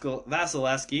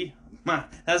 Vasilevsky,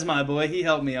 that's my boy. He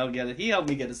helped me out get it. He helped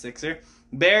me get a 6er.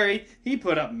 Barry, he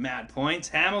put up mad points.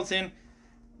 Hamilton,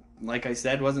 like I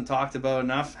said, wasn't talked about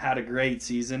enough. Had a great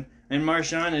season. And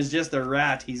Marchand is just a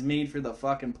rat. He's made for the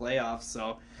fucking playoffs.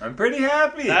 So I'm pretty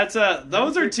happy.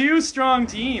 Those are 2 strong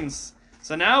teams.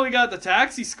 So now we got the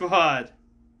taxi squad.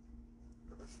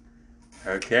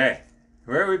 Okay.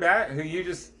 Where are we back? I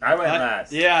went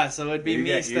last. Yeah, so it'd be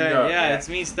me starting. Yeah, it's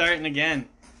me starting again.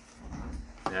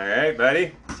 All right,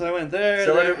 buddy. So I went there.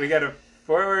 So we got a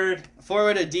forward,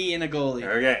 a D, and a goalie.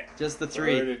 Okay. Just the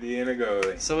 3. Forward, a D, and a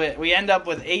goalie. So we end up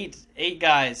with eight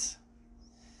guys.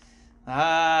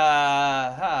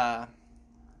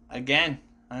 Again,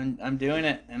 I'm doing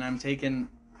it, and I'm taking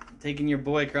your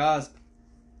boy Crosby.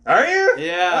 Are you?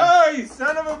 Yeah. Oh, you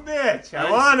son of a bitch!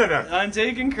 I wanted him. I'm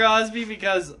taking Crosby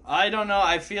because I don't know.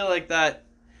 I feel like that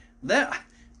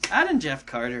adding Jeff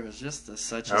Carter was just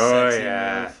such a sexy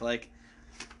move. Like,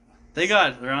 they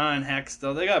got Ron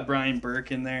Hextall, they got Brian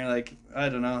Burke in there. Like, I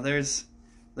don't know.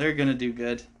 They're gonna do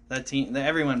good. That team,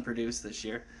 everyone produced this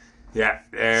year. Yeah,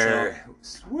 they're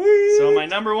sweet. So my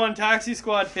number 1 taxi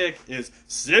squad pick is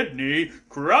Sidney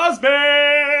Crosby.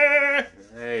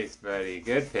 Nice, buddy.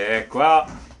 Good pick. Well,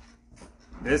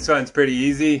 this one's pretty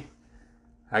easy.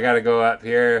 I got to go up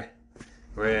here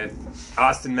with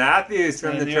Austin Matthews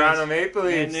from the Toronto Maple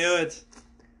Leafs. I knew it.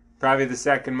 Probably the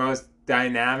second most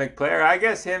dynamic player. I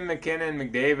guess him, McKinnon,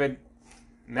 McDavid.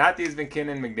 Matthews,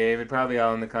 McKinnon, McDavid, probably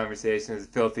all in the conversation as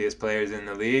the filthiest players in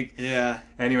the league. Yeah.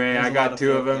 Anyway, I got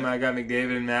 2 of them. I got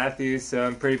McDavid and Matthews, so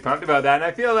I'm pretty pumped about that. And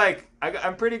I feel like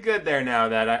I'm pretty good there now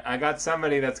that I got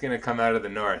somebody that's going to come out of the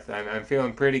North. I'm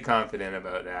feeling pretty confident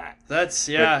about that. That's,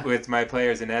 yeah. With my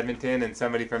players in Edmonton and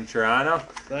somebody from Toronto.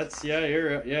 That's,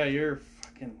 you're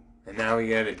fucking... And now we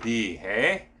got a D,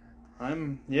 hey? I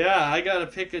got to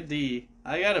pick a D.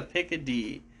 I got to pick a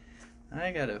D.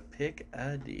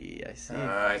 I see.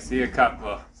 I see a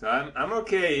couple. So I'm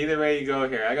okay either way you go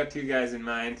here. I got 2 guys in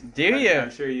mind. Do you?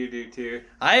 I'm sure you do too.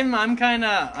 I'm kind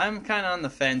of on the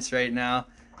fence right now.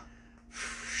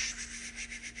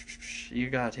 You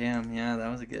got him. Yeah, that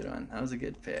was a good one. That was a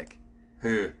good pick.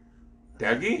 Who?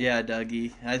 Dougie? Yeah,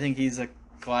 Dougie. I think he's a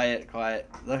quiet.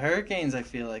 The Hurricanes, I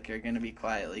feel like, are going to be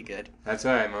quietly good. That's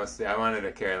why I wanted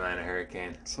a Carolina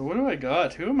Hurricane. So what do I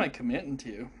got? Who am I committing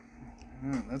to?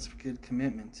 Oh, that's a good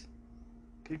commitment.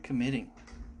 Good committing.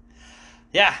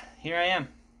 Yeah, here I am.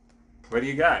 What do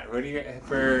you got? What do you got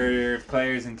for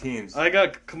players and teams? I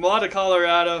got a lot of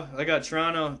Colorado. I got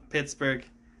Toronto, Pittsburgh.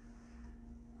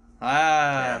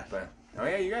 Tampa. Oh,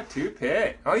 yeah, you got 2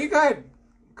 picks. Oh, you got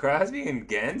Crosby and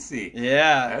Gensky.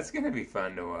 Yeah. That's going to be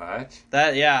fun to watch.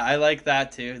 I like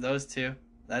that too. Those 2.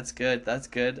 That's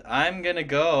good. I'm going to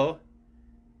go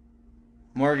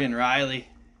Morgan Riley.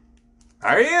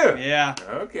 Are you? Yeah.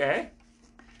 Okay.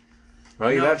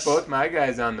 Well, you left both my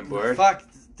guys on the board. Fuck.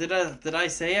 Did I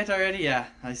say it already? Yeah.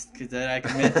 Did I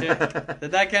commit to it?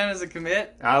 Did that count as a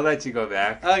commit? I'll let you go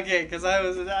back. Okay, because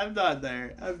I'm not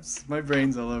there. My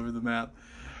brain's all over the map.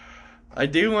 I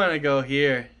do want to go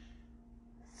here.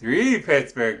 3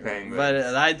 Pittsburgh Penguins.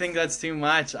 But I think that's too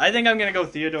much. I think I'm going to go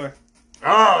Theodore.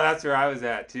 Oh, that's where I was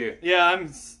at, too. Yeah,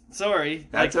 I'm sorry.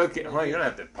 That's okay. Well, you don't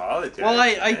have to apologize. Well,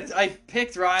 I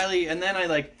picked Riley, and then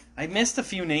I missed a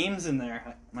few names in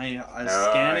there. I was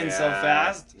scanning so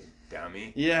fast. You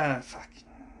dummy. Yeah, fucking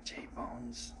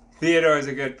J-Bones. Theodore's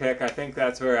a good pick. I think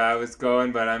that's where I was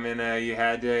going, but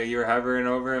you were hovering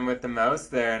over him with the mouse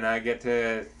there, and I get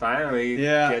to finally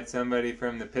get somebody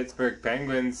from the Pittsburgh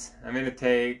Penguins. I'm going to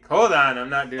take... Hold on, I'm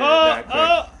not doing it that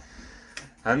quick.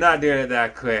 I'm not doing it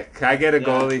that quick. I get a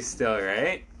goalie still,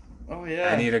 right? Oh,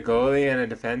 yeah. I need a goalie and a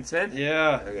defenseman?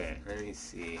 Yeah. Okay, let me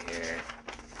see here.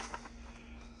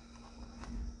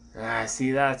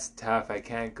 See, that's tough. I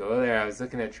can't go there. I was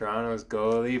looking at Toronto's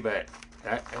goalie, but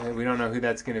we don't know who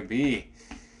that's going to be.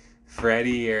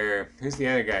 Freddie or who's the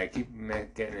other guy? I keep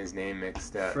getting his name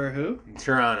mixed up. For who?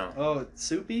 Toronto. Oh,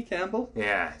 Soupy Campbell?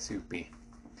 Yeah, Soupy.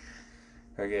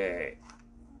 Okay.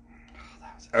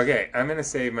 Okay, I'm going to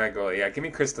save my goalie. Yeah, give me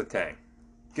Chris Letang.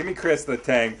 Give me Chris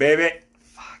Letang, baby.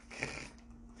 Fuck.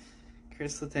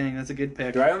 Chris Letang, that's a good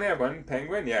pick. Do I only have one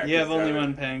Penguin? Yeah. You have only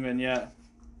one Penguin, yeah.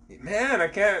 Man, I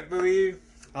can't believe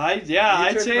I took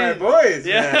changed. my boys.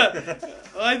 Yeah. Man.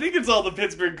 Well, I think it's all the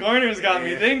Pittsburgh Corners got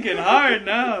me thinking hard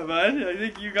now, bud. I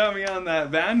think you got me on that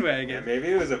bandwagon. Yeah, maybe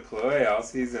it was a ploy all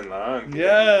season long.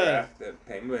 Yeah. Draft the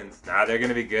Penguins. Nah, they're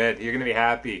gonna be good. You're gonna be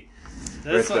happy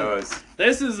with those.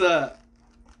 This is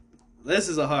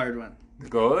a hard one. The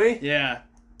goalie? Yeah.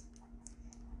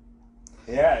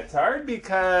 Yeah, it's hard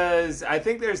because I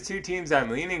think there's two teams I'm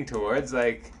leaning towards.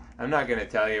 Like, I'm not gonna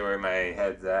tell you where my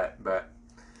head's at, but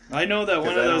I know that one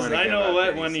of those. I know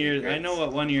what one of your. secrets. I know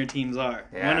what one of your teams are.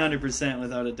 Yeah. 100%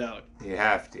 without a doubt. You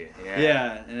have to. Yeah.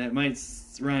 Yeah, and it might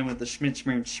rhyme with the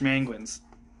Schmanguins.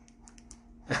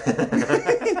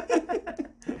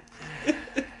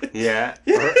 Yeah.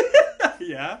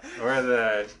 Yeah. Or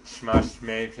the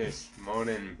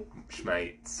Schmonen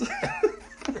Schmites.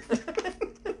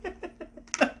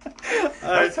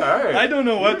 That's hard. I don't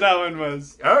know what that one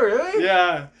was. Oh, really?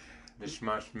 Yeah. The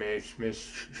Schmoshman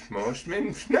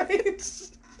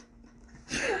Schmites?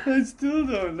 I still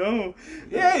don't know.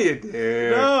 Yeah, you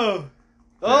do. No.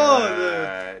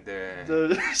 The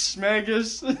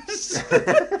Schmagish.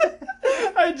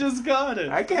 I just got it.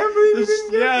 I can't believe you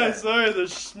didn't get that. Sorry, the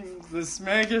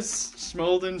Smagus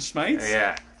Schmolden Schmites?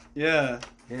 Yeah. Yeah.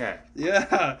 Yeah.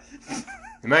 Yeah.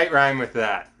 It might rhyme with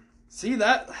that. See,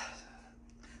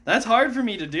 that's hard for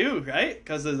me to do, right?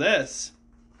 Because of this.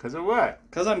 Because of what?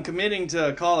 Because I'm committing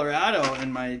to Colorado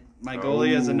and my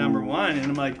goalie as a number one, and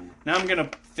I'm like, now I'm going to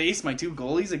face my two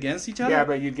goalies against each other? Yeah,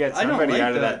 but you'd get I don't somebody like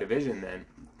out of that. that division then,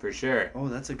 for sure. Oh,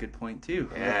 that's a good point, too.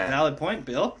 Yeah. Valid point,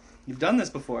 Bill. You've done this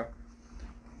before.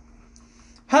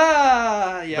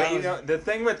 Ha! Yeah. But you know, the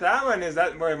thing with that one is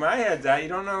that where my head's at, you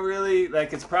don't know really,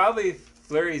 like, it's probably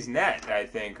Fleury's net, I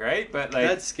think, right? But, like,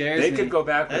 that scares they me. could go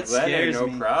back That with Leonard, scares no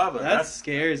me. problem. That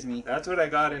scares me. That's what I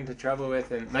got into trouble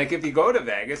with. And, like, if you go to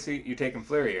Vegas, you're taking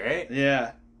Fleury, right?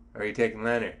 Yeah. Or are you taking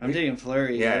Leonard? I'm taking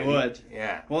Fleury. Yeah, I would.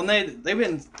 Yeah. Well, they've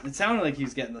been. It sounded like he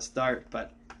was getting the start,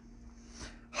 but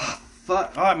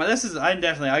fuck. Oh, I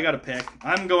got to pick.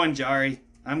 I'm going Jari.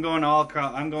 I'm going all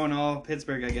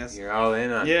Pittsburgh, I guess. You're all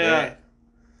in on Yeah. it.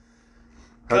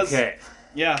 Okay.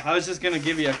 Yeah, I was just gonna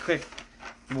give you a quick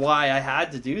why I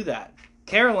had to do that.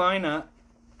 Carolina,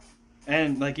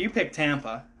 and like you picked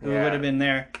Tampa, who Yeah. would have been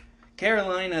there.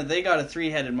 Carolina, they got a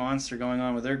three-headed monster going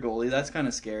on with their goalie. That's kind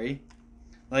of scary.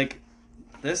 Like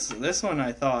this one,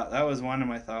 I thought that was one of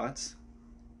my thoughts.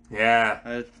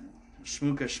 Yeah.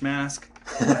 Shmuka Schmask.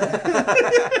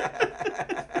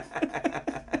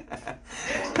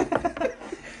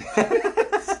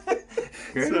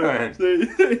 Good one.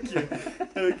 Thank you.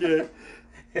 Okay.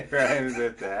 It rhymes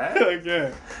with that.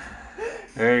 Okay.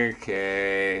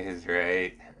 Okay is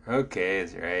right. Okay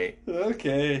is right.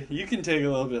 Okay. You can take a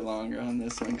little bit longer on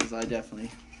this one because I definitely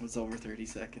was over 30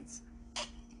 seconds.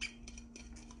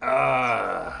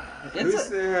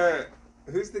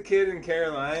 Who's the kid in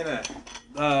Carolina?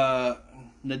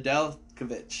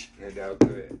 Nedeljkovic.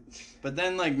 Nedeljkovic. But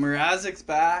then like Mrazek's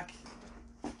back,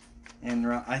 and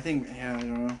I think I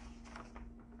don't know.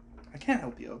 I can't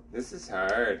help you out. This is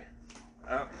hard.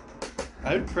 Oh.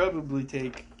 I'd probably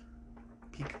take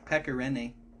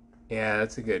Pecorine Yeah,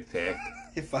 that's a good pick.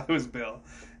 if I was Bill.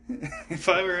 If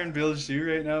I were in Bill's shoe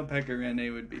right now,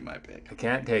 Pecorine would be my pick. I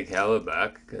can't take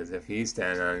Hellebuck because if he's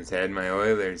standing on his head, my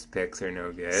Oilers picks are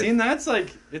no good. See, and that's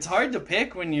like, it's hard to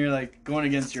pick when you're like going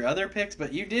against your other picks,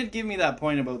 but you did give me that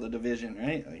point about the division,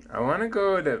 right? Like, I want to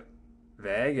go to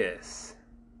Vegas,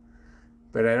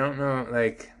 but I don't know,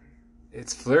 like,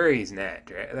 it's Fleury's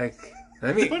net, right? Like,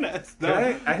 let me. Don't ask,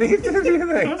 I need to be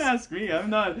like. don't ask me. I'm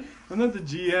not the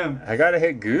GM. I gotta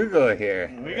hit Google here.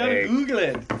 We gotta Google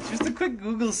it. Just a quick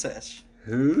Google search.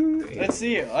 Who? Let's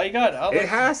see. It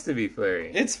has to be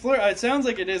Fleury. It's Fleury. It sounds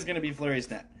like it is going to be Fleury's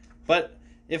net. But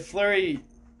if Fleury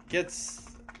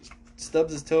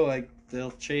stubs his toe, like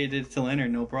they'll trade it to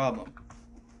Leonard, no problem.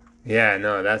 Yeah,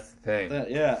 no, that's the thing.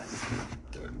 Yeah.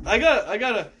 I got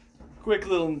a quick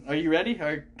little. Are you ready?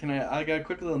 Or can I got a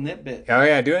quick little nitbit. Oh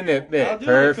yeah, do a nitbit. I'll do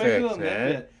Perfect, a quick little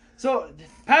man. nitbit. So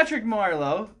Patrick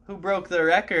Marleau, who broke the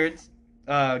record,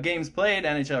 games played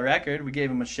NHL record, we gave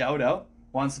him a shout out.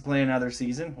 Wants to play another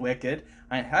season. Wicked.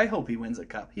 I hope he wins a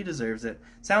cup. He deserves it.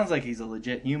 Sounds like he's a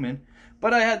legit human.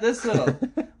 But I had this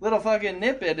little fucking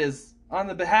nip-it is on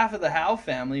the behalf of the Howe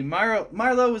family.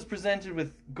 Marleau was presented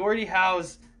with Gordie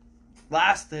Howe's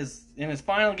in his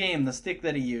final game, the stick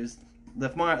that he used.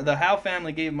 The Howe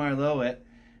family gave Marleau it.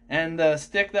 And the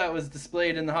stick that was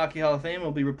displayed in the Hockey Hall of Fame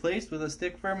will be replaced with a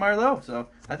stick for Marleau. So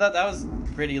I thought that was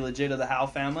pretty legit of the Howe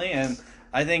family, and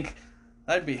I think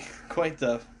that'd be quite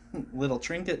the little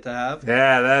trinket to have.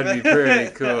 Yeah, that'd be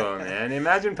pretty cool, man.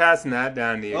 Imagine passing that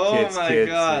down to your kids'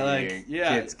 kids. God, like,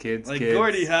 yeah, kids.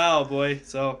 Gordie Howe, boy.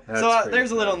 So there's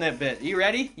cool. A little nitbit. You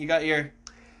ready? You got your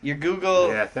Google?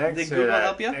 Yeah, thanks did for Google that.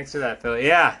 help you? Thanks for that, Phil.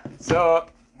 Yeah. So,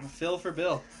 Phil for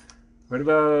Bill. what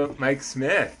about Mike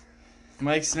Smith?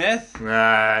 Mike Smith? No,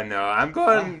 I'm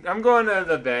going to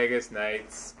the Vegas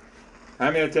Knights.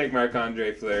 I'm gonna take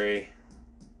Marc-Andre Fleury.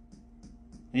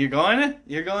 You're going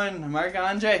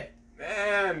Marc-Andre?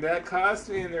 Man, that cost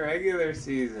me in the regular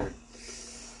season.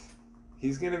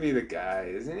 He's gonna be the guy,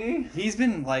 isn't he? He's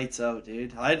been lights out,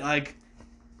 dude. But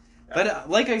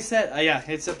like I said, yeah,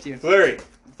 it's up to you. Fleury.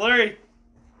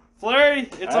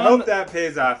 I hope that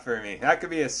pays off for me. That could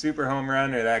be a super home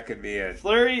run, or that could be a...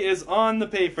 Fleury is on the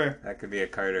paper. That could be a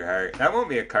Carter Hart. That won't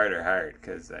be a Carter Hart,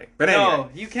 because, like... But no, anyway.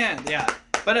 you can't, yeah.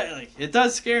 But, it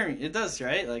does scare me. It does,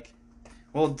 right? Like,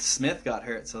 well, Smith got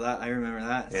hurt, so that I remember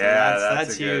that. So yeah,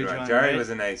 that's a huge good one. Jari right?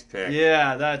 was a nice pick.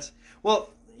 Yeah, that's...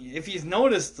 Well, if you've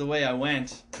noticed the way I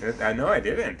went... I know I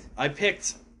didn't. I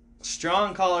picked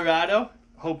strong Colorado,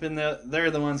 hoping that they're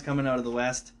the ones coming out of the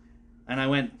West. And I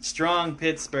went strong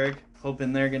Pittsburgh,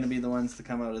 hoping they're going to be the ones to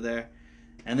come out of there.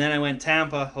 And then I went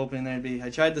Tampa, hoping they'd be... I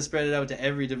tried to spread it out to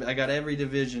I got every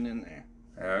division in there.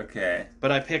 Okay.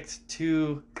 But I picked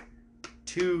two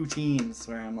teams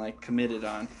where I'm, like, committed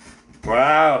on.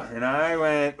 Wow. And I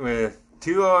went with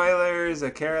 2 Oilers,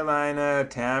 a Carolina,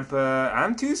 Tampa.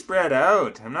 I'm too spread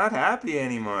out. I'm not happy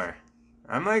anymore.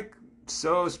 I'm, like,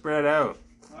 so spread out.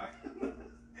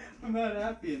 I'm not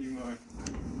happy anymore.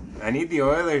 I need the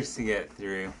Oilers to get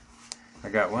through. I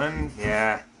got one.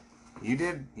 Yeah,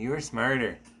 you were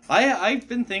smarter. I've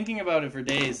been thinking about it for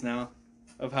days now,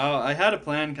 of how I had a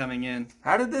plan coming in.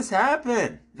 How did this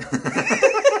happen?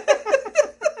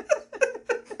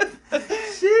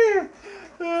 Shit.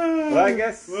 Well, I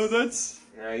guess. Well, that's.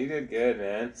 No, you did good,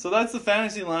 man. So that's the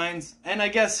fantasy lines, and I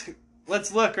guess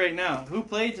let's look right now. Who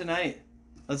played tonight?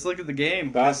 Let's look at the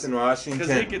game. Boston, Washington.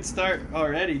 Because they could start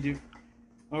already, dude.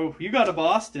 Oh, you got a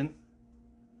Boston.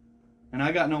 And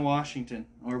I got no Washington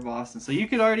or Boston. So you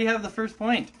could already have the first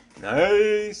point.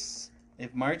 Nice.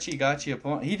 If Marchie got you a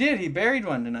point. He did. He buried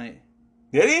one tonight.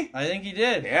 Did he? I think he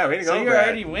did. Yeah, way to go, So you're Brad.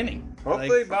 already winning.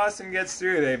 Hopefully Boston gets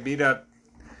through. They beat up.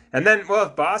 And then, well,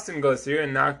 if Boston goes through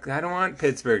and knock... I don't want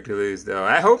Pittsburgh to lose, though.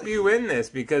 I hope you win this,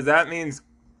 because that means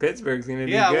Pittsburgh's going to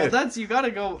do good. Yeah, well, that's... You got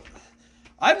to go...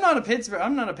 I'm not a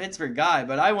Pittsburgh guy,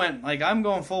 but I went, like, I'm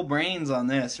going full brains on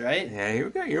this, right? Yeah,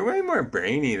 you're way more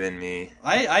brainy than me.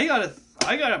 I gotta,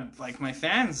 like, my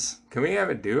fans... Can we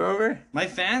have a do-over? My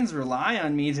fans rely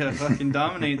on me to fucking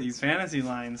dominate these fantasy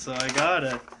lines, so I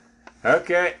gotta...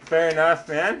 Okay, fair enough,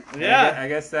 man. Yeah. I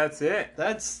guess that's it.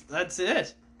 That's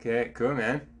it. Okay, cool,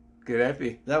 man. Good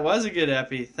epi. That was a good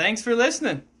epi. Thanks for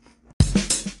listening.